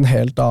får en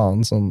helt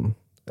annen sånn,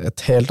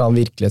 et helt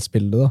annet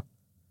virkelighetsbilde, da.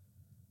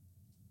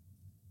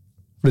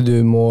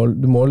 Fordi du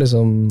må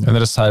liksom... En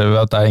reserve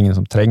at det ingen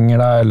som trenger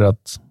deg, eller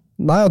at...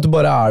 Nei, at du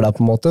bare der på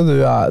en måte.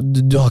 Du har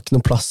ikke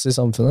noe plass i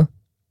samfunnet.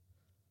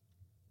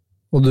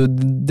 Og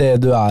det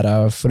du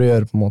her for å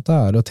gjøre på en måte,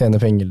 å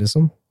tjene penger,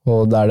 liksom.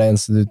 Og det det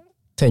eneste du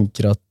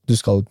tenker at du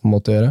skal på en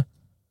måte gjøre.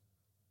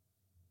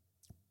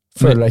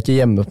 Føler deg ikke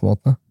hjemme på en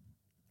måte.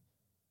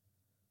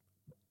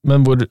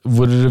 Men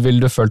hvor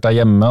vil du følt deg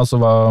hjemme? Altså,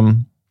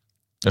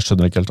 jeg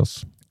skjønner ikke helt,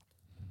 altså.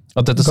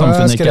 At dette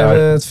samfunnet ikke Jeg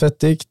skrev et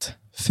fett dikt.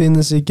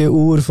 Finnes ikke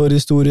ord for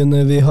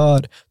historiene vi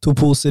har. 2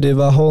 poser i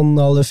hver hånd,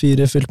 alle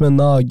 4 fylt med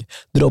nag.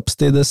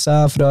 Droppstidet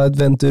seg fra et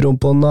venterom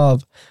på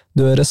Nav.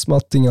 Du hører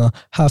smattinga,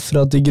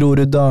 herfra til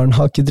Groruddalen.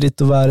 Har ikke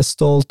dritt å være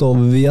stolt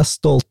over, vi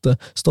stolte.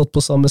 Stått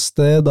på samme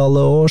sted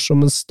alle år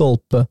som en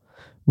stolpe.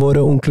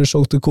 Våre onkler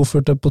solgte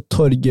kofferter på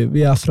torget.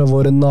 Vi fra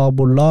våre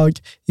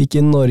nabolag, ikke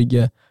i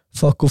Norge.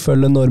 Fuck å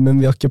følge normen,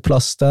 vi har ikke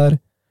plass der.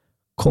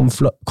 Kom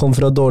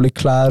fra dårlig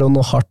klær og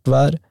noe hardt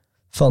vær.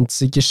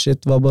 Fantes ikke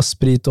shit, var bare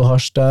sprit og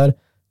hasj der.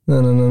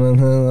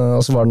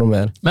 Og så var det noe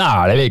mer.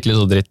 Men det virkelig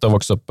så dritt å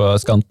vokse opp på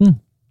skanten?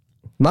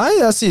 Nei,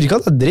 jeg sier ikke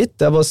at det dritt.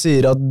 Jeg bare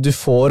sier at du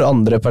får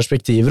andre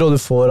perspektiver, og du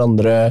får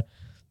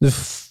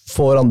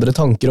andre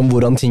tanker om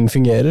hvordan ting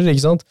fungerer,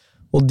 ikke sant?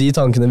 Og de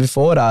tankene vi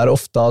får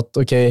ofte at,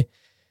 ok,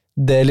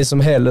 det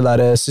liksom hele det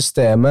der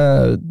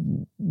systemet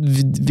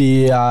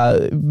vi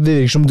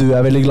virker som du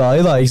veldig glad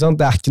i, da, ikke sant?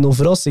 Det ikke noe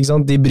for oss, ikke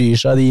sant? De bryr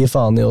seg, de gir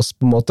faen i oss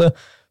på en måte.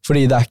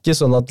 Fordi det ikke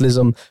sånn at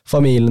liksom,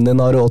 familien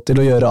din har råd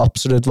til å gjøre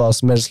absolutt hva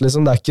som helst.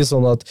 Liksom. Det ikke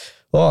sånn at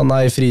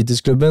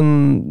fritidsklubben,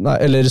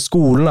 eller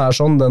skolen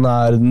sånn, den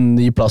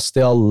gir plass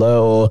til alle,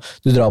 og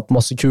du drar på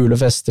masse kule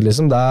fester.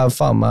 Liksom. Det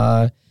faen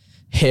meg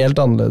helt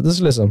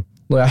annerledes. Liksom.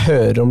 Når jeg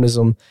hører om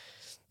liksom,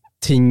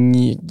 ting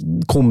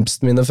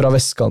kompisene mine fra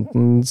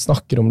vestkanten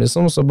snakker om,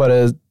 liksom, så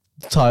bare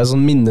tar jeg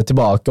sånn minne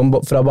tilbake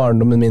fra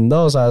barndommen min,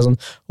 da, og så jeg sånn,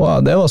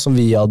 det var som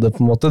vi hadde,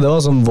 på en måte. Det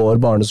var som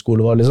vår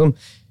barneskole var, liksom.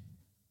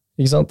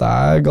 Ikke sant?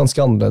 Det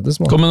ganske annerledes.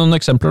 Man. Kom med noen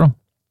eksempler, da.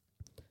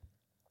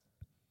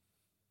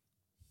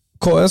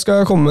 Jeg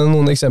skal komme med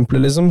noen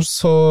eksempler, liksom.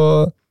 Så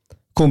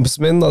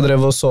kompisen min da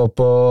drev og så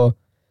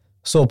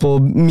på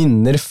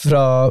minner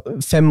fra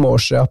 5 år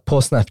siden på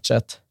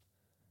Snapchat.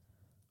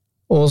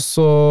 Og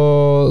så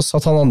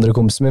satt han andre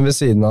kompisen min ved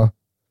siden av.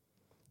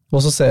 Og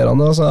så ser han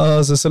det, og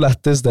så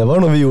lættis det var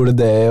når vi gjorde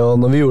det,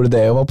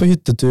 og var på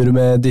hyttetur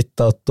med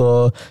ditt-datt,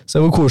 og se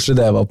hvor koselig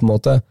det var, på en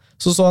måte.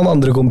 Så han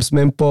andre kompisen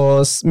min på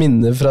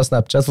minner fra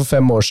Snapchat for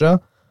 5 år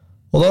siden,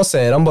 og da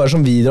ser han bare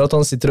som video at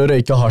han sitter og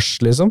røyker hasj,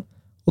 liksom.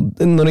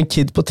 Og når en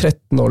kid på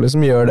 13 år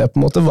liksom gjør det,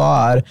 på en måte,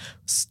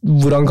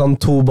 hvordan kan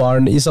 2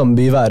 barn i samme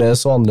by være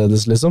så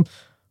annerledes, liksom?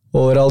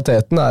 Og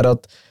realiteten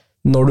at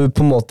når du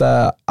på en måte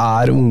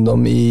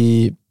ungdom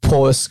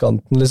på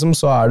østkanten, liksom,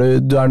 så du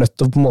nødt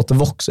til å på en måte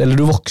vokse, eller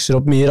du vokser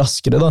opp mye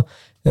raskere da,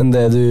 enn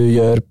det du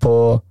gjør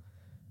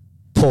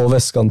på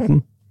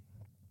vestkanten.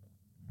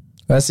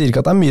 Jeg sier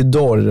ikke at det mye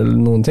dårligere eller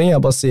noen ting,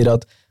 jeg bare sier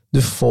at du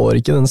får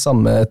ikke den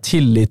samme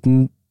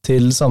tilliten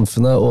til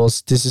samfunnet og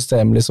til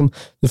systemet, liksom.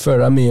 Du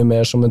føler deg mye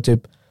mer som en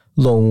typ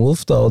lone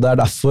wolf, da, og det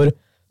derfor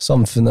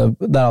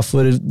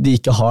derfor de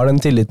ikke har den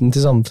tilliten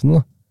til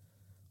samfunnet. Da.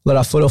 Det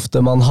derfor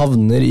ofte man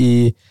havner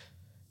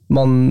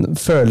man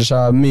føler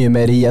seg mye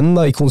mer igjen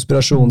da, i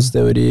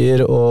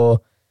konspirasjonsteorier og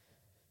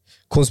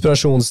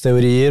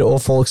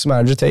folk som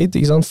Andrew Tate,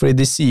 ikke sant? Fordi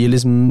de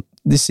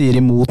sier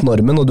imot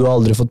normen, og du har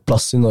aldri fått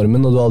plass i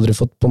normen, og du har aldri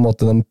fått på en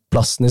måte den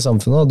plassen i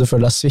samfunnet, og du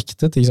føler deg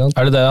sviktet, ikke sant?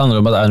 Det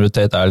handler om at Andrew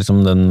Tate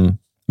liksom den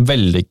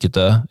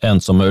vellykkede,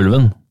 ensomme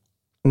ulven?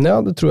 Ja,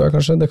 det tror jeg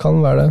kanskje, det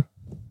kan være det.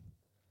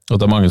 Og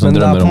det mange som men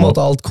det drømmer på en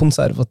måte alt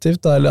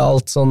konservativt, da, eller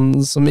alt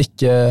sånn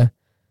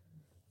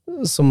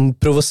som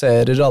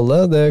provoserer alle,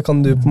 det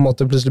kan du på en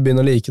måte plutselig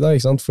begynne å like, da,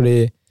 ikke sant?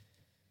 Fordi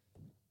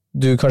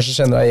du kanskje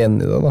kjenner deg igjen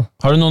i det, da.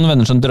 Har du noen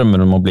venner som drømmer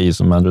om å bli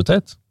som Andrew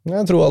Tate?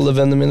 Jeg tror alle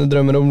vennene mine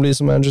drømmer om å bli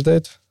som Andrew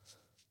Tate.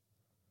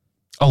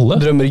 Alle?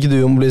 Drømmer ikke du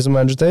om å bli som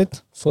Andrew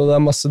Tate? For det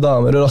masse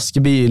damer og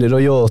raske biler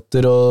og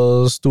yachter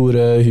og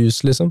store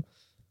hus, liksom.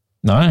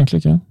 Nei, egentlig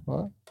ikke.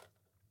 Nei.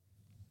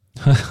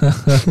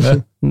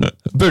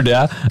 Burde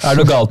jeg? Det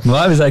noe galt med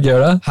deg hvis jeg ikke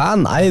gjør det?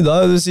 Nei, da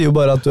du sier jo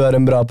bare at du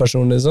en bra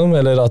person, liksom,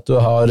 eller at du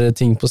har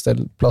ting på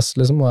plass,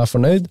 liksom, og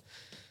fornøyd.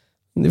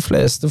 De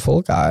fleste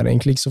folk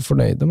egentlig ikke så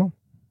fornøyde, man.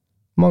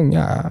 Mange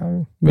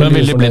er Men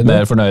ville de blitt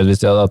mer fornøyd hvis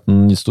de hadde hatt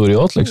en stor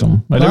yacht, liksom?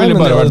 Eller ville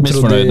de bare vært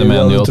misfornøyde med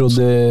en yacht?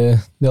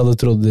 De hadde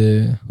trodd de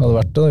hadde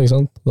vært det, ikke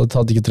sant? Da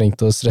hadde de ikke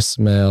trengt å stresse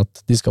med at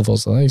de skal få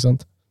seg det, ikke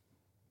sant?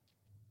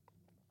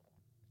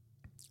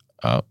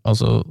 Ja,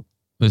 altså,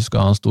 hvis du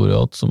skal ha en stor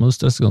yacht, så må du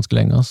stresse ganske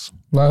lenge, altså.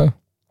 Nei.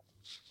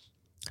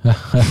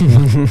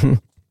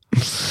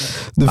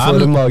 Du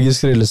får en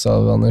magisk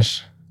tryllestav,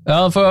 Anders.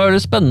 Ja, for det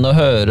er spennende å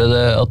høre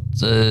det at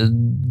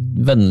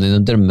vennene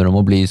dine drømmer om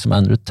å bli som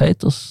Andrew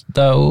Tate. Altså.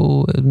 Det er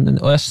jo,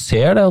 og jeg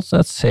ser det, altså.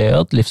 Jeg ser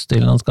at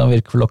livsstilen hans kan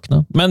virke forlokkende.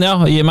 Men ja,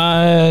 gi meg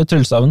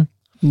tryllestaven.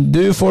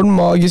 Du får den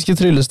magiske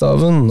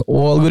tryllestaven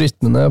og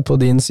algoritmene på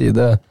din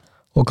side,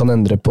 og kan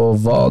endre på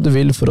hva du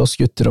vil for oss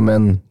gutter og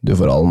menn. Du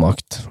får all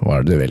makt. Hva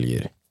er det du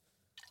velger?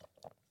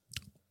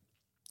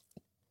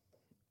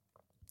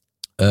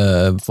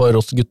 For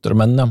oss gutter og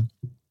menn, ja.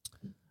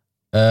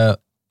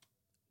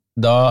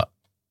 Da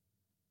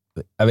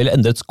jeg ville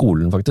endret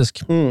skolen,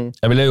 faktisk.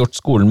 Jeg ville gjort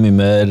skolen mye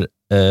mer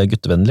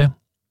guttevennlig.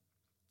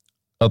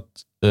 At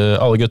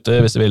alle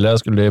gutter, hvis de ville,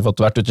 skulle de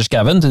fått vært ute i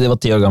skaven til de var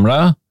 10 år gamle.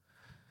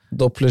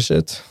 Doppler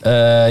shit.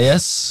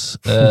 Yes.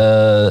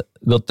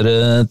 Gått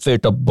rundt,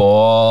 fyrt opp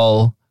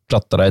bål,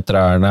 klatret i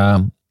trærne,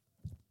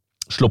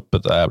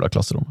 sluppet det jævla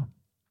klasserommet.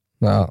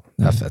 Ja,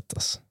 det er fett,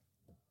 altså.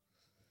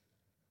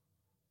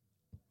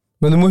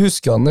 Men du må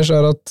huske, Anders,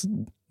 er at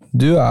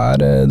du har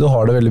det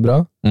veldig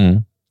bra.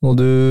 Og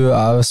du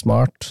er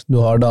smart, du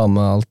har dame,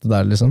 alt det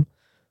der, liksom.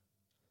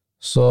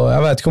 Så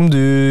jeg vet ikke om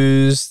du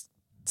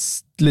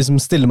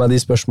liksom stiller meg de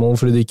spørsmålene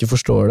fordi du ikke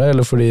forstår det,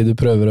 eller fordi du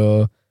prøver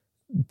å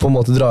på en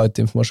måte dra ut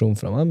informasjon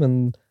fra meg,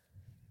 men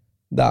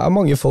det er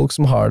mange folk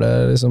som har det,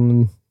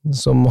 liksom,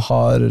 som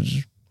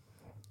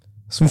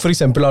for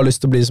eksempel har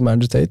lyst til å bli som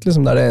Andrew Tate,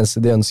 liksom. Det er det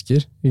eneste de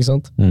ønsker, ikke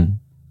sant?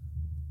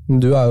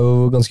 Du er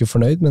jo ganske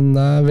fornøyd, men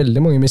det er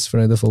veldig mange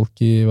misfornøyde folk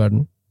i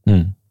verden.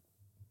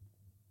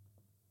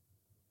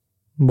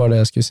 Bare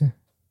det jeg skulle si.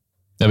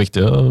 Det er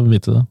viktig å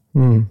vite det.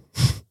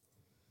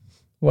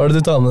 Hva er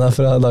det du tar med deg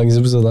fra dagens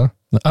episode?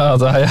 Ja,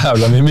 det er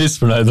jævla mye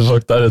misfornøyde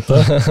folk der ute.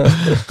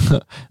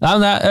 Nei,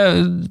 men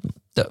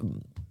det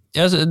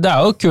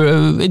er jo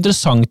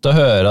interessant å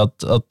høre at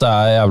det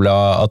er jævla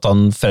at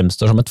han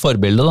fremstår som et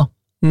forbilde da,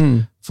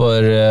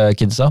 for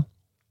kidsa.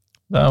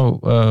 Det er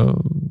jo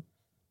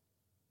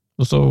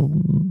og så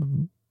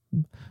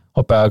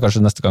håper jeg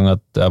kanskje neste gang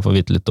at jeg får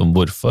vite litt om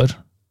hvorfor.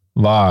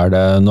 Hva er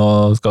det, nå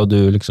skal du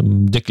liksom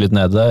dykke litt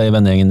ned i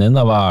vennegjengen din,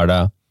 da. Hva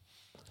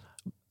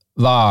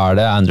er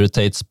det Andrew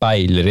Tate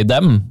speiler i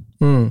dem?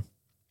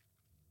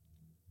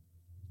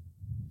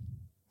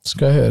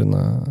 Skal jeg høre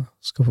når jeg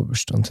skal på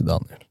bursdagen til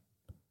Daniel.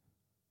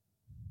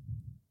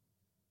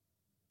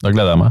 Da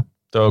gleder jeg meg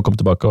til å komme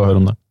tilbake og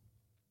høre om det.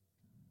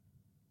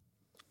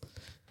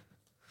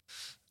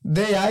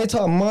 Det jeg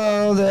tar med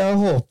meg, og det jeg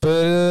håper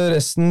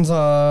resten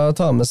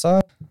tar med seg,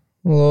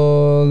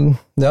 og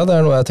ja, det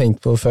er noe jeg har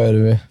tenkt på før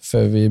vi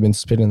begynte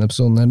å spille inn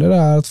episoden, eller det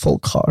er at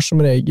folk har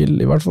som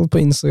regel, i hvert fall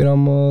på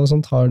Instagram og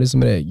sånt, har de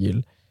som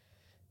regel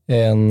de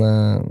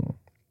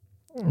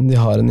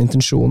har en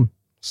intensjon,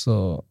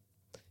 så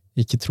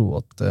ikke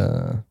tro at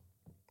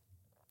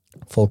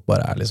folk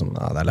bare er liksom,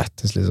 ja, det er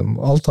lettest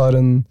liksom, alt har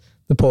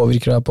det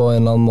påvirker deg på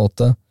en eller annen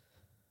måte,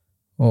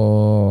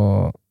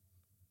 og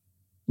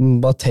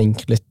bare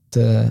tenk litt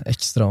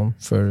ekstra om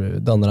før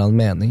du danner en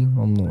mening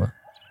om noe.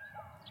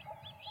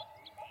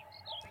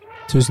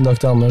 Tusen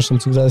takk til Anders som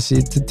tok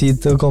seg tid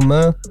til å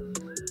komme.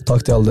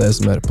 Takk til alle dere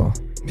som hører på.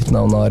 Mitt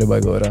navn er Ari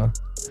Baigora.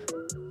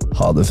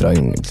 Ha det fra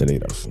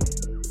Jungeltelegrafen.